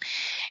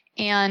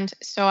 And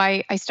so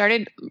I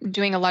started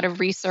doing a lot of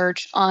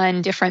research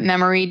on different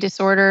memory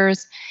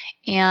disorders.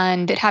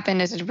 And it happened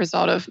as a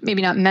result of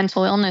maybe not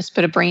mental illness,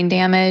 but a brain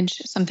damage,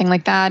 something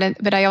like that.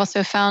 But I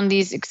also found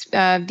these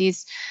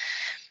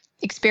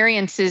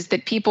experiences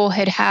that people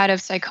had had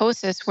of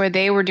psychosis where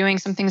they were doing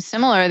something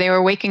similar. They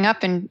were waking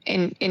up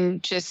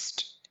and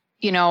just,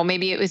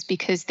 maybe it was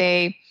because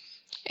they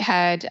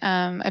had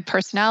a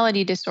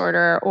personality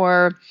disorder,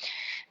 or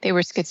they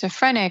were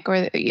schizophrenic,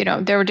 or,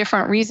 there were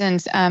different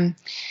reasons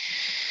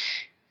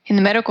in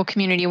the medical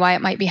community why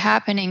it might be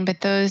happening.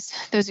 But those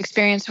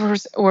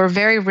experiences were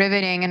very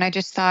riveting. And I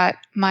just thought,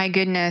 my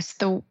goodness,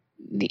 the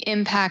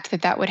impact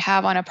that would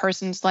have on a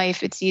person's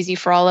life. It's easy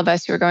for all of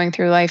us who are going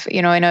through life,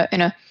 in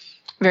a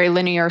very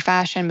linear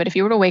fashion. But if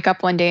you were to wake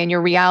up one day and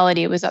your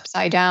reality was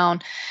upside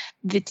down,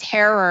 the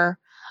terror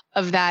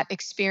of that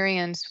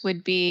experience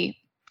would be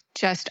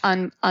just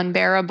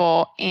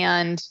unbearable.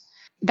 And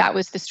that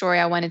was the story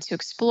I wanted to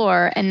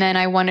explore. And then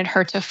I wanted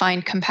her to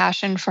find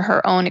compassion for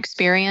her own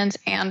experience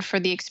and for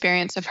the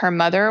experience of her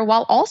mother,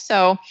 while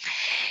also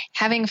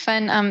having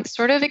fun,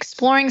 sort of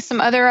exploring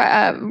some other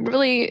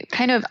really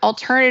kind of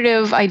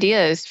alternative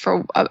ideas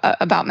for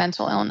about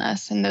mental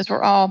illness. And those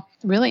were all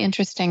really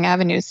interesting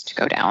avenues to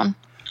go down.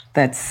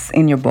 That's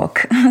in your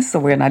book, so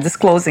we're not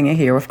disclosing it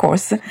here, of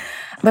course.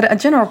 But a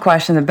general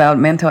question about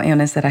mental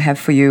illness that I have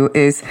for you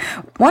is,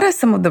 what are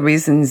some of the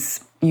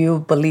reasons you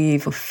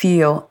believe or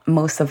feel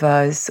most of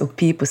us, or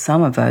people,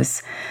 some of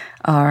us,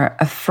 are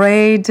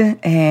afraid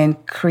and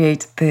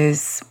create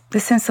this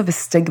sense of a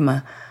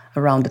stigma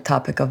around the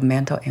topic of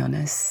mental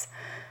illness?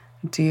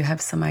 Do you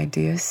have some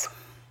ideas?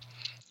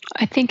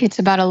 I think it's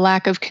about a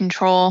lack of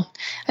control.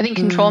 I think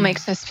control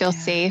makes us feel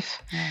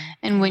safe.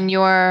 And when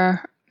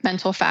your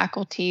mental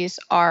faculties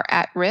are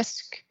at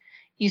risk,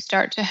 you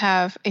start to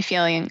have a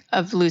feeling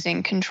of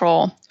losing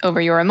control over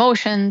your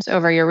emotions,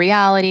 over your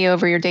reality,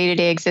 over your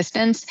day-to-day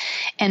existence.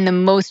 And the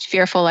most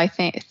fearful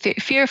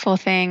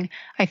thing,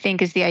 I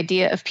think, is the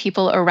idea of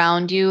people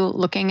around you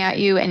looking at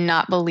you and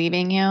not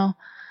believing you,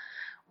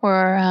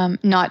 or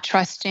not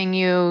trusting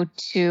you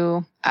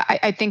to.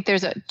 I think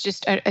there's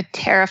just a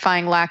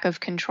terrifying lack of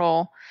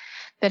control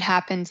that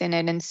happens in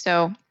it. And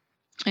so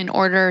in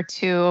order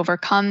to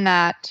overcome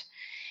that,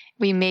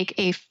 we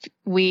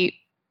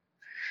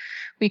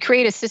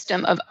create a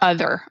system of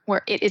other,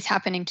 where it is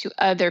happening to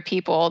other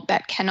people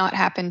that cannot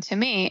happen to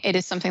me. It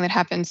is something that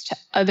happens to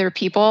other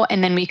people.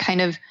 And then we kind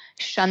of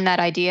shun that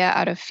idea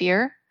out of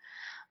fear,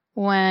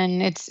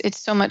 when it's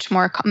so much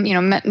more,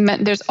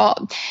 there's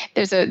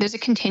a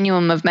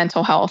continuum of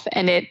mental health,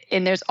 and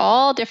there's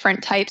all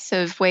different types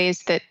of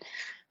ways that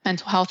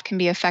mental health can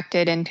be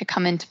affected and to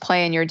come into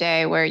play in your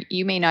day where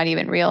you may not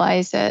even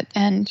realize it.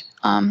 And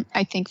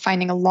I think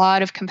finding a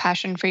lot of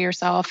compassion for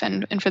yourself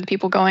and for the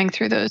people going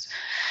through those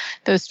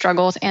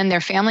struggles and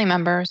their family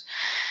members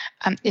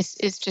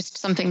is just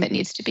something that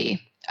needs to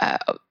be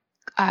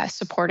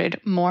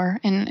supported more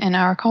in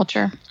our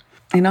culture.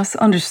 And also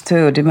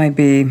understood, it might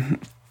be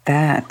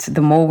that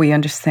the more we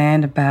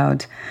understand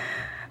about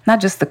not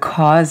just the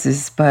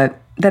causes, but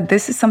that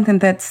this is something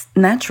that's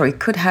natural. It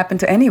could happen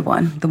to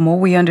anyone. The more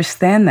we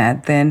understand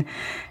that, then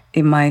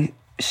it might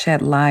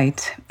shed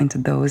light into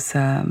those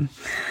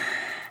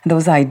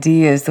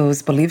ideas,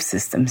 those belief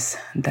systems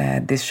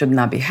that this should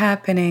not be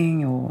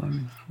happening, or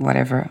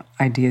whatever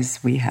ideas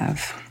we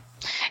have.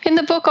 And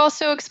the book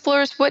also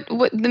explores what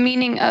the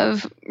meaning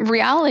of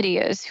reality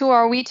is. Who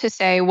are we to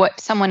say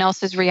what someone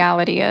else's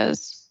reality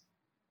is?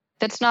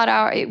 That's not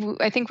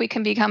I think we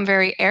can become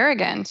very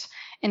arrogant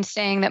in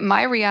saying that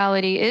my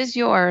reality is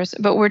yours,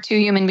 but we're two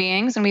human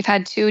beings and we've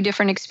had two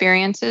different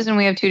experiences and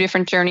we have two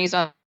different journeys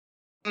on.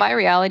 My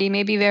reality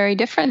may be very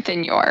different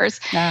than yours.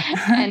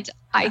 And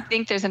I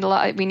think there's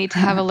we need to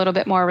have a little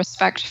bit more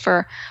respect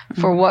for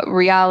what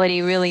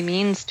reality really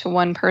means to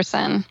one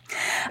person.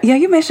 Yeah,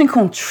 you mentioned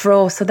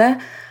control. So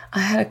that I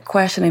had a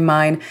question in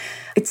mind.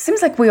 It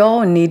seems like we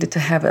all needed to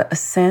have a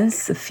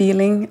sense, a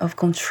feeling of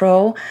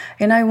control.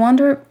 And I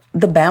wonder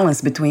the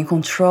balance between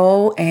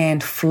control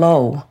and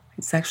flow.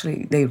 It's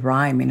actually, they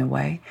rhyme in a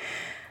way.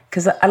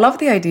 Because I love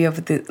the idea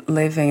of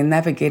living and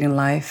navigating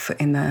life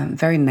in a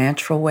very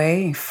natural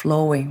way,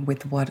 flowing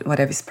with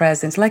whatever is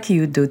present, like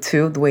you do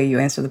too, the way you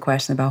answer the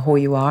question about who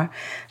you are.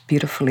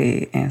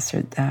 Beautifully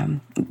answered.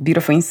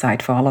 Beautiful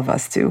insight for all of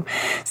us too.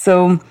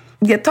 So,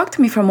 yeah, talk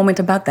to me for a moment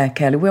about that,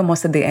 Kelly. We're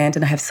almost at the end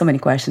and I have so many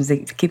questions. They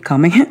keep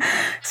coming.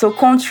 So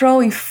control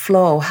and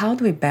flow, how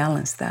do we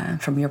balance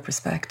that from your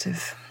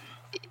perspective?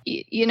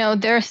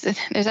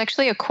 There's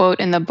actually a quote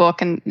in the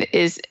book, and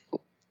is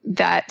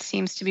that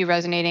seems to be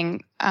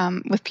resonating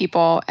with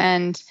people.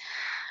 And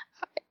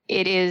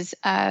it is,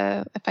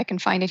 if I can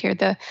find it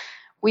here,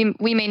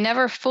 we may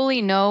never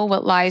fully know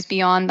what lies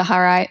beyond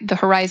the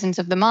horizons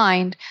of the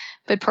mind,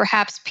 but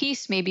perhaps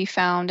peace may be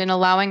found in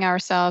allowing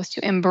ourselves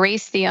to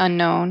embrace the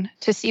unknown,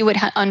 to see what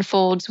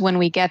unfolds when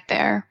we get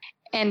there.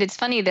 And it's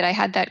funny that I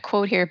had that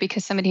quote here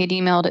because somebody had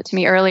emailed it to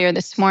me earlier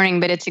this morning,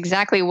 but it's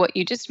exactly what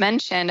you just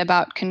mentioned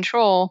about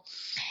control.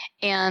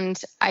 And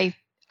I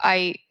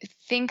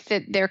think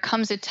that there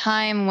comes a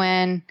time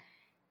when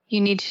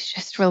you need to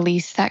just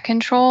release that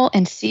control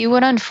and see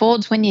what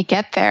unfolds when you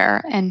get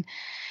there. And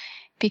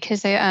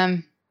because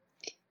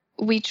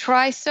we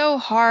try so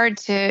hard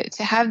to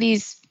have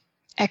these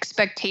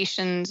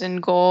expectations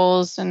and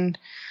goals, and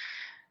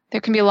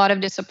there can be a lot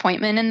of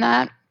disappointment in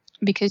that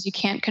because you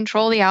can't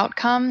control the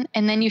outcome,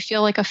 and then you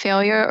feel like a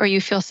failure, or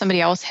you feel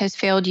somebody else has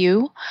failed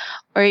you,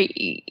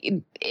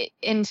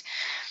 and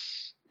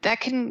that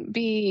can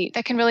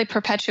really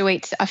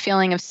perpetuate a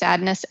feeling of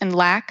sadness and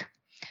lack.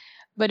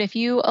 But if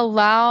you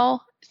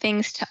allow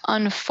things to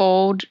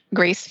unfold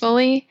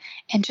gracefully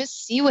and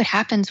just see what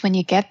happens when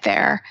you get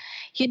there,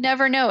 you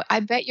never know.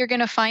 I bet you're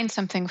going to find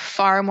something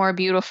far more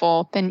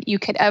beautiful than you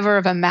could ever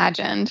have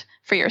imagined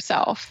for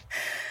yourself.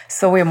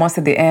 So we're almost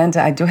at the end.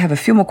 I do have a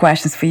few more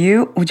questions for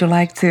you. Would you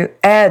like to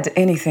add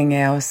anything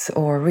else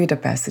or read a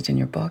passage in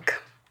your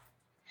book?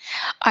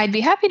 I'd be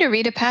happy to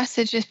read a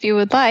passage if you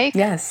would like.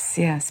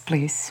 Yes,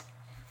 please.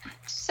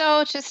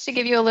 So just to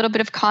give you a little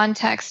bit of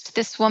context,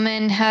 this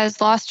woman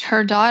has lost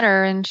her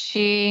daughter, and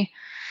she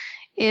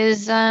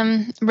is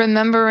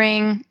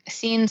remembering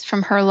scenes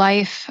from her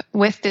life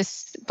with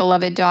this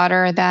beloved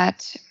daughter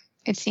that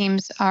it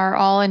seems are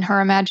all in her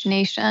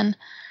imagination.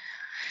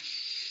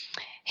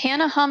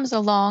 Hannah hums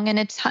along in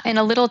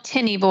a little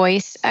tinny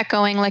voice,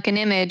 echoing like an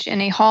image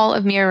in a hall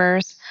of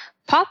mirrors.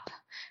 Pop!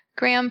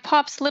 Graham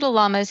pops little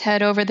llama's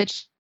head over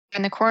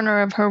in the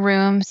corner of her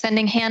room,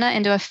 sending Hannah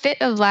into a fit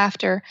of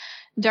laughter,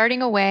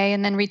 darting away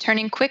and then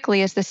returning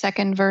quickly as the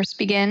second verse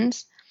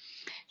begins.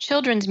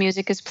 Children's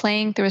music is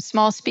playing through a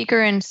small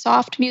speaker in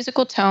soft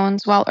musical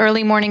tones while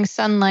early morning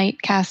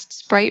sunlight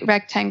casts bright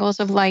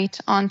rectangles of light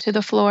onto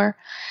the floor.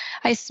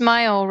 I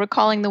smile,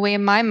 recalling the way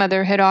my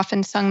mother had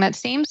often sung that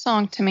same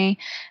song to me,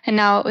 and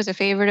now it was a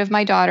favorite of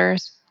my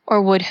daughter's,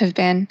 or would have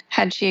been,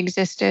 had she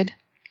existed.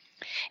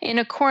 In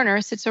a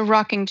corner sits a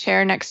rocking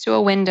chair next to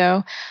a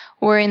window,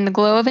 where in the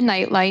glow of a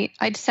nightlight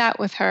I'd sat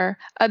with her,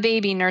 a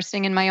baby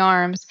nursing in my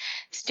arms,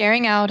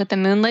 staring out at the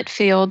moonlit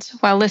fields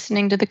while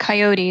listening to the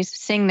coyotes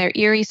sing their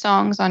eerie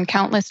songs on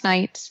countless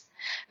nights.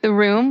 The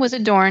room was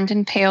adorned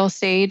in pale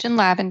sage and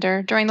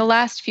lavender during the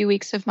last few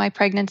weeks of my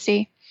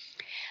pregnancy.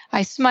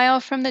 I smile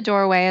from the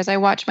doorway as I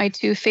watch my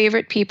two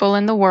favorite people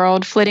in the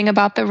world flitting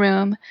about the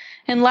room,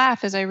 and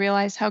laugh as I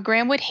realize how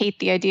Graham would hate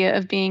the idea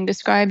of being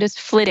described as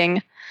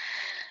flitting.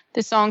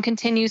 The song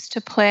continues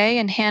to play,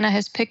 and Hannah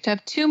has picked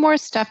up 2 more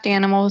stuffed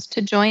animals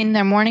to join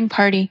their morning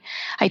party.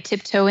 I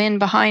tiptoe in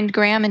behind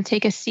Graham and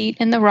take a seat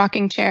in the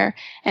rocking chair,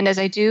 and as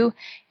I do,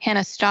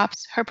 Hannah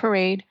stops her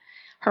parade.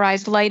 Her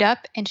eyes light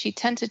up, and she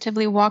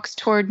tentatively walks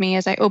toward me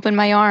as I open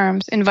my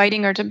arms,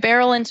 inviting her to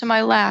barrel into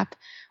my lap,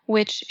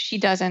 which she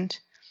doesn't.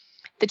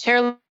 The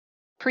chair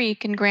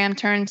creaks, and Graham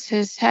turns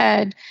his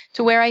head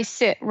to where I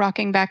sit,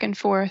 rocking back and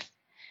forth.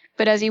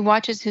 But as he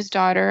watches his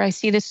daughter, I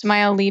see the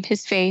smile leave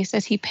his face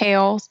as he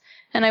pales,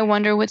 and I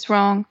wonder what's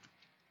wrong.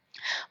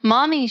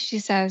 "Mommy," she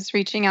says,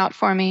 reaching out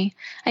for me.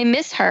 "I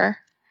miss her."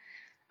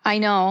 "I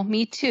know,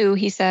 me too,"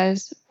 he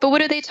says. "But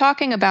what are they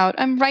talking about?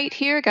 I'm right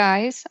here,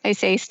 guys," I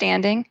say,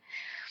 standing.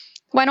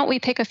 "Why don't we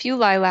pick a few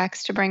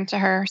lilacs to bring to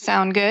her?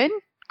 Sound good?"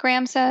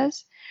 Graham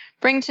says.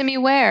 "Bring to me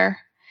where?"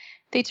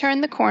 They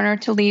turn the corner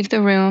to leave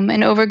the room,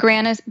 and over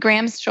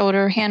Graham's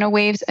shoulder, Hannah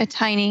waves a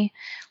tiny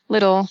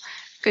little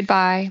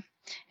goodbye.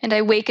 And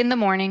I wake in the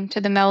morning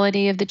to the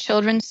melody of the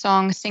children's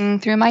song singing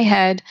through my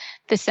head,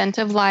 the scent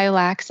of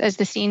lilacs as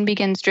the scene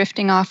begins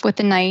drifting off with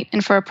the night,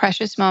 and for a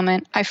precious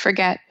moment, I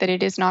forget that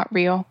it is not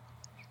real.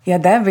 Yeah,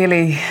 that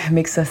really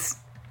makes us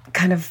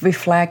kind of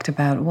reflect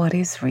about what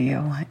is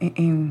real.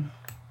 In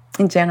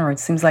general, it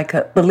seems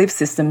like belief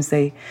systems,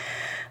 they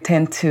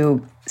tend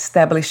to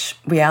establish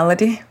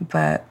reality,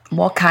 but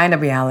what kind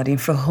of reality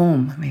and for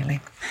whom,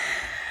 really?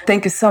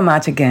 Thank you so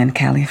much again,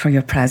 Kelly, for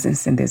your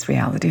presence in this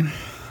reality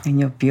and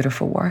your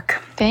beautiful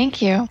work.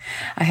 Thank you.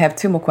 I have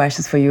 2 more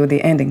questions for you,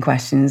 the ending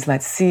questions.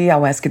 Let's see,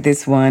 I'll ask you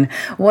this one.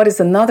 What is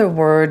another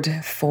word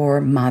for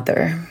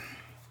mother?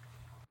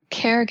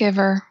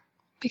 Caregiver,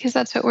 because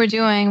that's what we're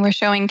doing. We're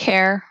showing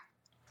care.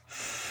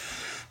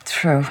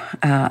 True,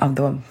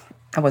 although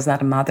I was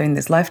not a mother in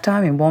this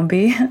lifetime and won't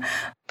be.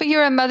 But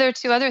you're a mother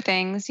to other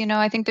things. You know,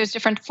 I think there's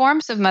different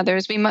forms of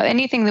mothers.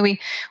 Anything that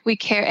we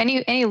care,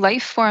 any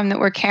life form that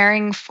we're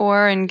caring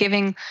for and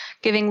giving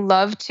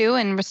love to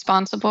and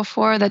responsible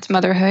for, that's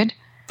motherhood.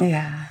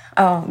 Yeah.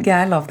 Oh,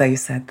 yeah, I love that you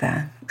said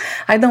that.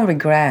 I don't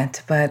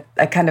regret, but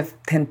I kind of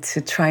tend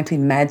to try to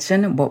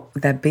imagine what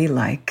would that be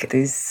like,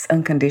 this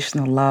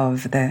unconditional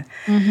love that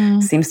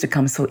seems to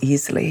come so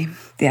easily.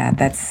 Yeah,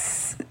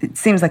 it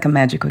seems like a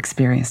magical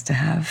experience to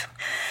have.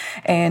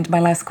 And my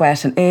last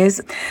question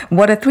is,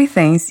 what are 3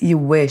 things you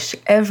wish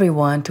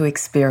everyone to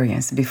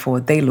experience before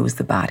they lose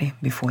the body,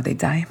 before they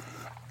die?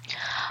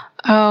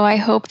 Oh, I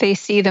hope they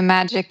see the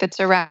magic that's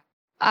around.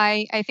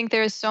 I think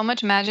there is so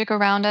much magic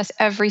around us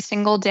every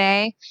single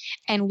day,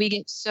 and we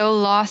get so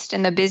lost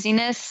in the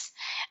busyness,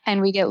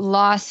 and we get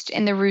lost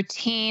in the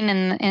routine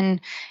and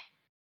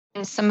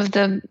some of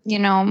the,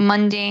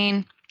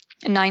 mundane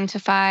 9 to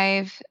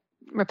 5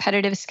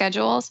 repetitive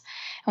schedules.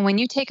 And when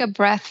you take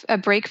a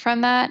break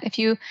from that, if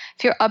you're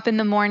up in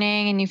the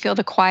morning and you feel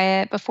the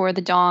quiet before the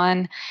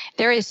dawn,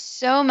 there is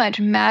so much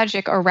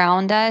magic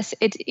around us.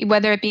 It's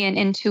whether it be in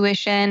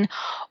intuition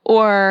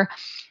or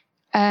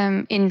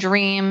in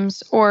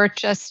dreams, or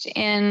just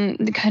in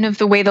kind of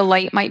the way the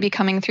light might be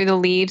coming through the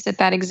leaves at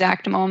that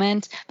exact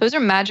moment. Those are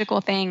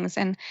magical things.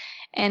 And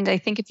I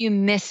think if you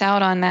miss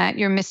out on that,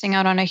 you're missing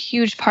out on a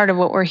huge part of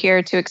what we're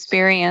here to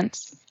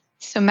experience.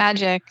 So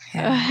magic.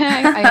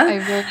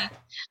 Yeah.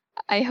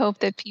 I hope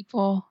that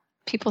people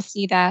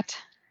see that.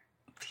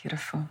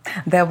 Beautiful.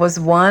 That was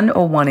 1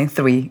 or 1 in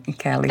 3,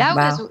 Kelly. That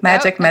wow. was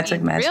Magic, that,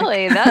 magic, magic.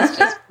 Really, that's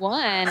just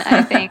 1,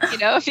 I think,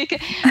 if you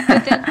could.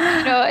 But then,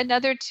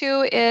 another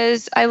 2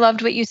 is, I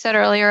loved what you said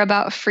earlier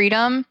about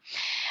freedom.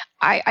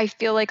 I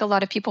feel like a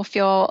lot of people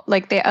feel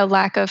like a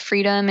lack of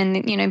freedom.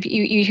 And,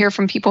 you hear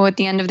from people at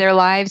the end of their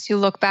lives who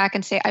look back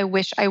and say, I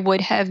wish I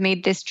would have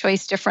made this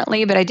choice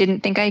differently, but I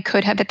didn't think I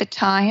could have at the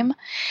time.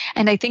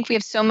 And I think we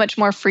have so much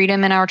more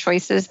freedom in our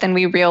choices than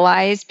we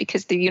realize,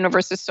 because the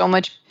universe is so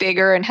much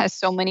bigger and has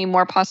so many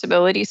more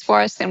possibilities for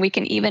us than we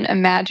can even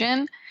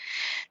imagine.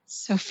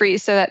 So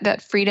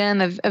that freedom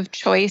of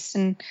choice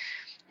and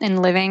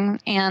living.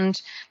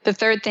 And the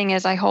third thing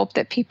is, I hope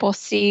that people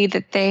see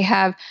that they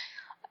have,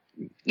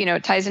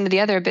 it ties into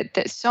the other, but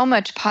there's so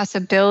much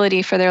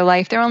possibility for their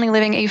life. They're only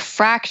living a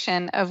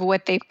fraction of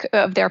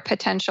of their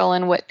potential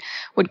and what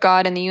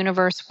God and the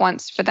universe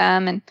wants for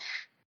them.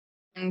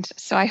 And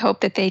so I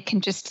hope that they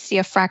can just see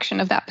a fraction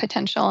of that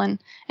potential and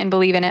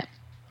believe in it.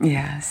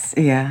 Yes,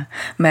 yeah.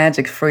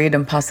 Magic,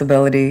 freedom,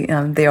 possibility,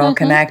 they're all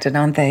connected,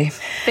 aren't they?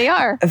 They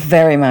are.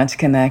 Very much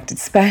connected,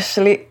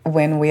 especially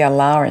when we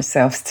allow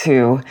ourselves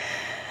to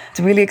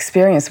really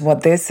experience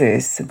what this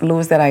is,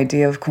 lose that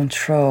idea of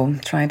control,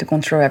 trying to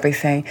control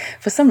everything.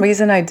 For some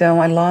reason, I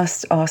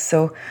lost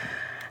also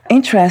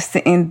interest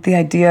in the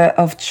idea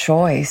of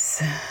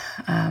choice.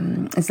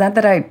 It's not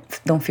that I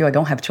don't feel I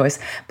don't have choice,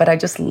 but I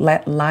just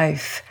let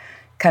life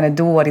kind of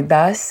do what it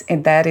does,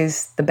 and that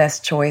is the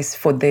best choice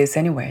for this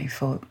anyway,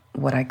 for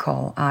what I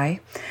call I.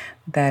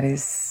 That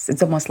is,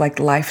 it's almost like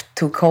life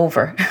took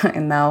over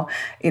and now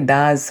it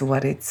does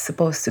what it's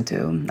supposed to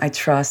do. I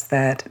trust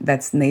that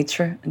that's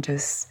nature,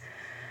 just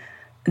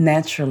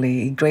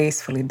naturally,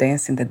 gracefully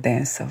dancing the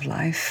dance of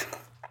life.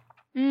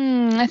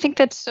 I think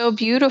that's so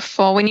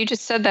beautiful. When you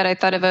just said that, I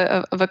thought of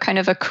a kind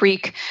of a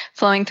creek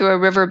flowing through a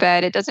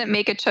riverbed. It doesn't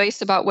make a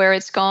choice about where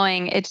it's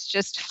going. It's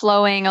just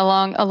flowing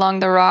along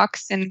the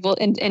rocks and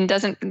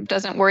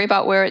doesn't worry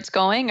about where it's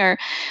going or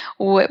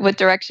what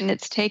direction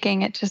it's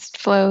taking. It just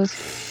flows.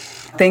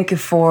 Thank you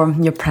for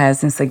your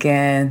presence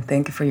again.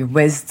 Thank you for your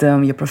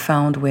wisdom, your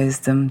profound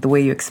wisdom, the way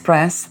you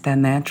express that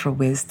natural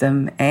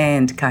wisdom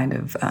and kind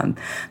of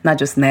not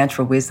just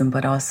natural wisdom,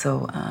 but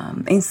also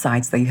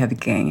insights that you have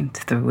gained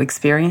through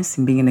experience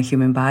in being in a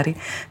human body.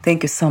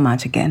 Thank you so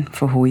much again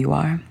for who you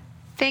are.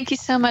 Thank you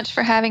so much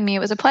for having me. It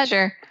was a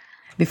pleasure.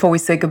 Before we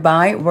say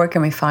goodbye, where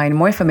can we find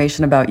more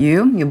information about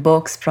you, your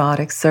books,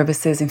 products,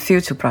 services, and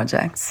future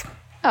projects?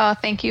 Oh,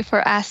 thank you for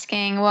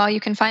asking. Well, you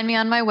can find me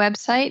on my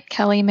website,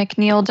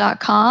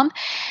 kellymcneil.com.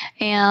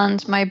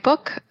 And my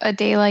book, A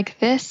Day Like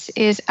This,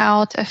 is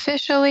out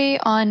officially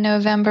on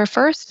November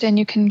 1st, and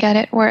you can get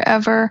it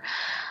wherever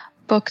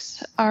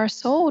books are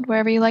sold,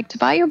 wherever you like to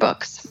buy your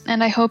books.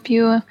 And I hope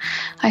you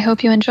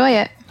enjoy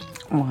it.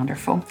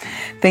 Wonderful.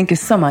 Thank you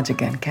so much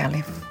again,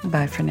 Kelly.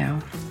 Bye for now.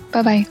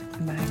 Bye-bye.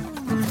 Bye.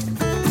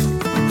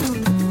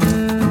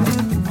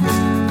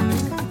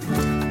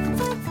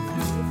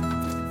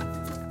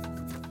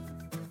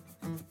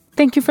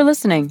 Thank you for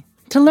listening.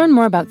 To learn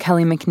more about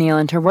Kelly McNeil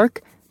and her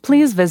work,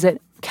 please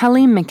visit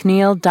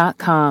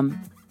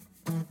kellymcneil.com.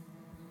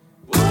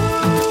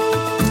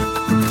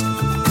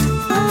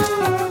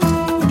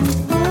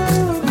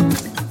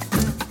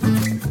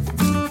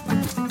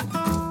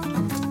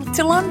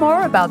 To learn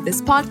more about this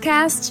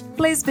podcast,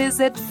 please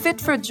visit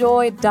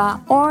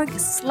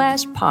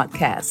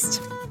fitforjoy.org/podcast.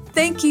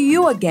 Thank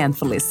you again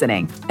for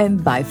listening,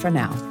 and bye for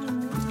now.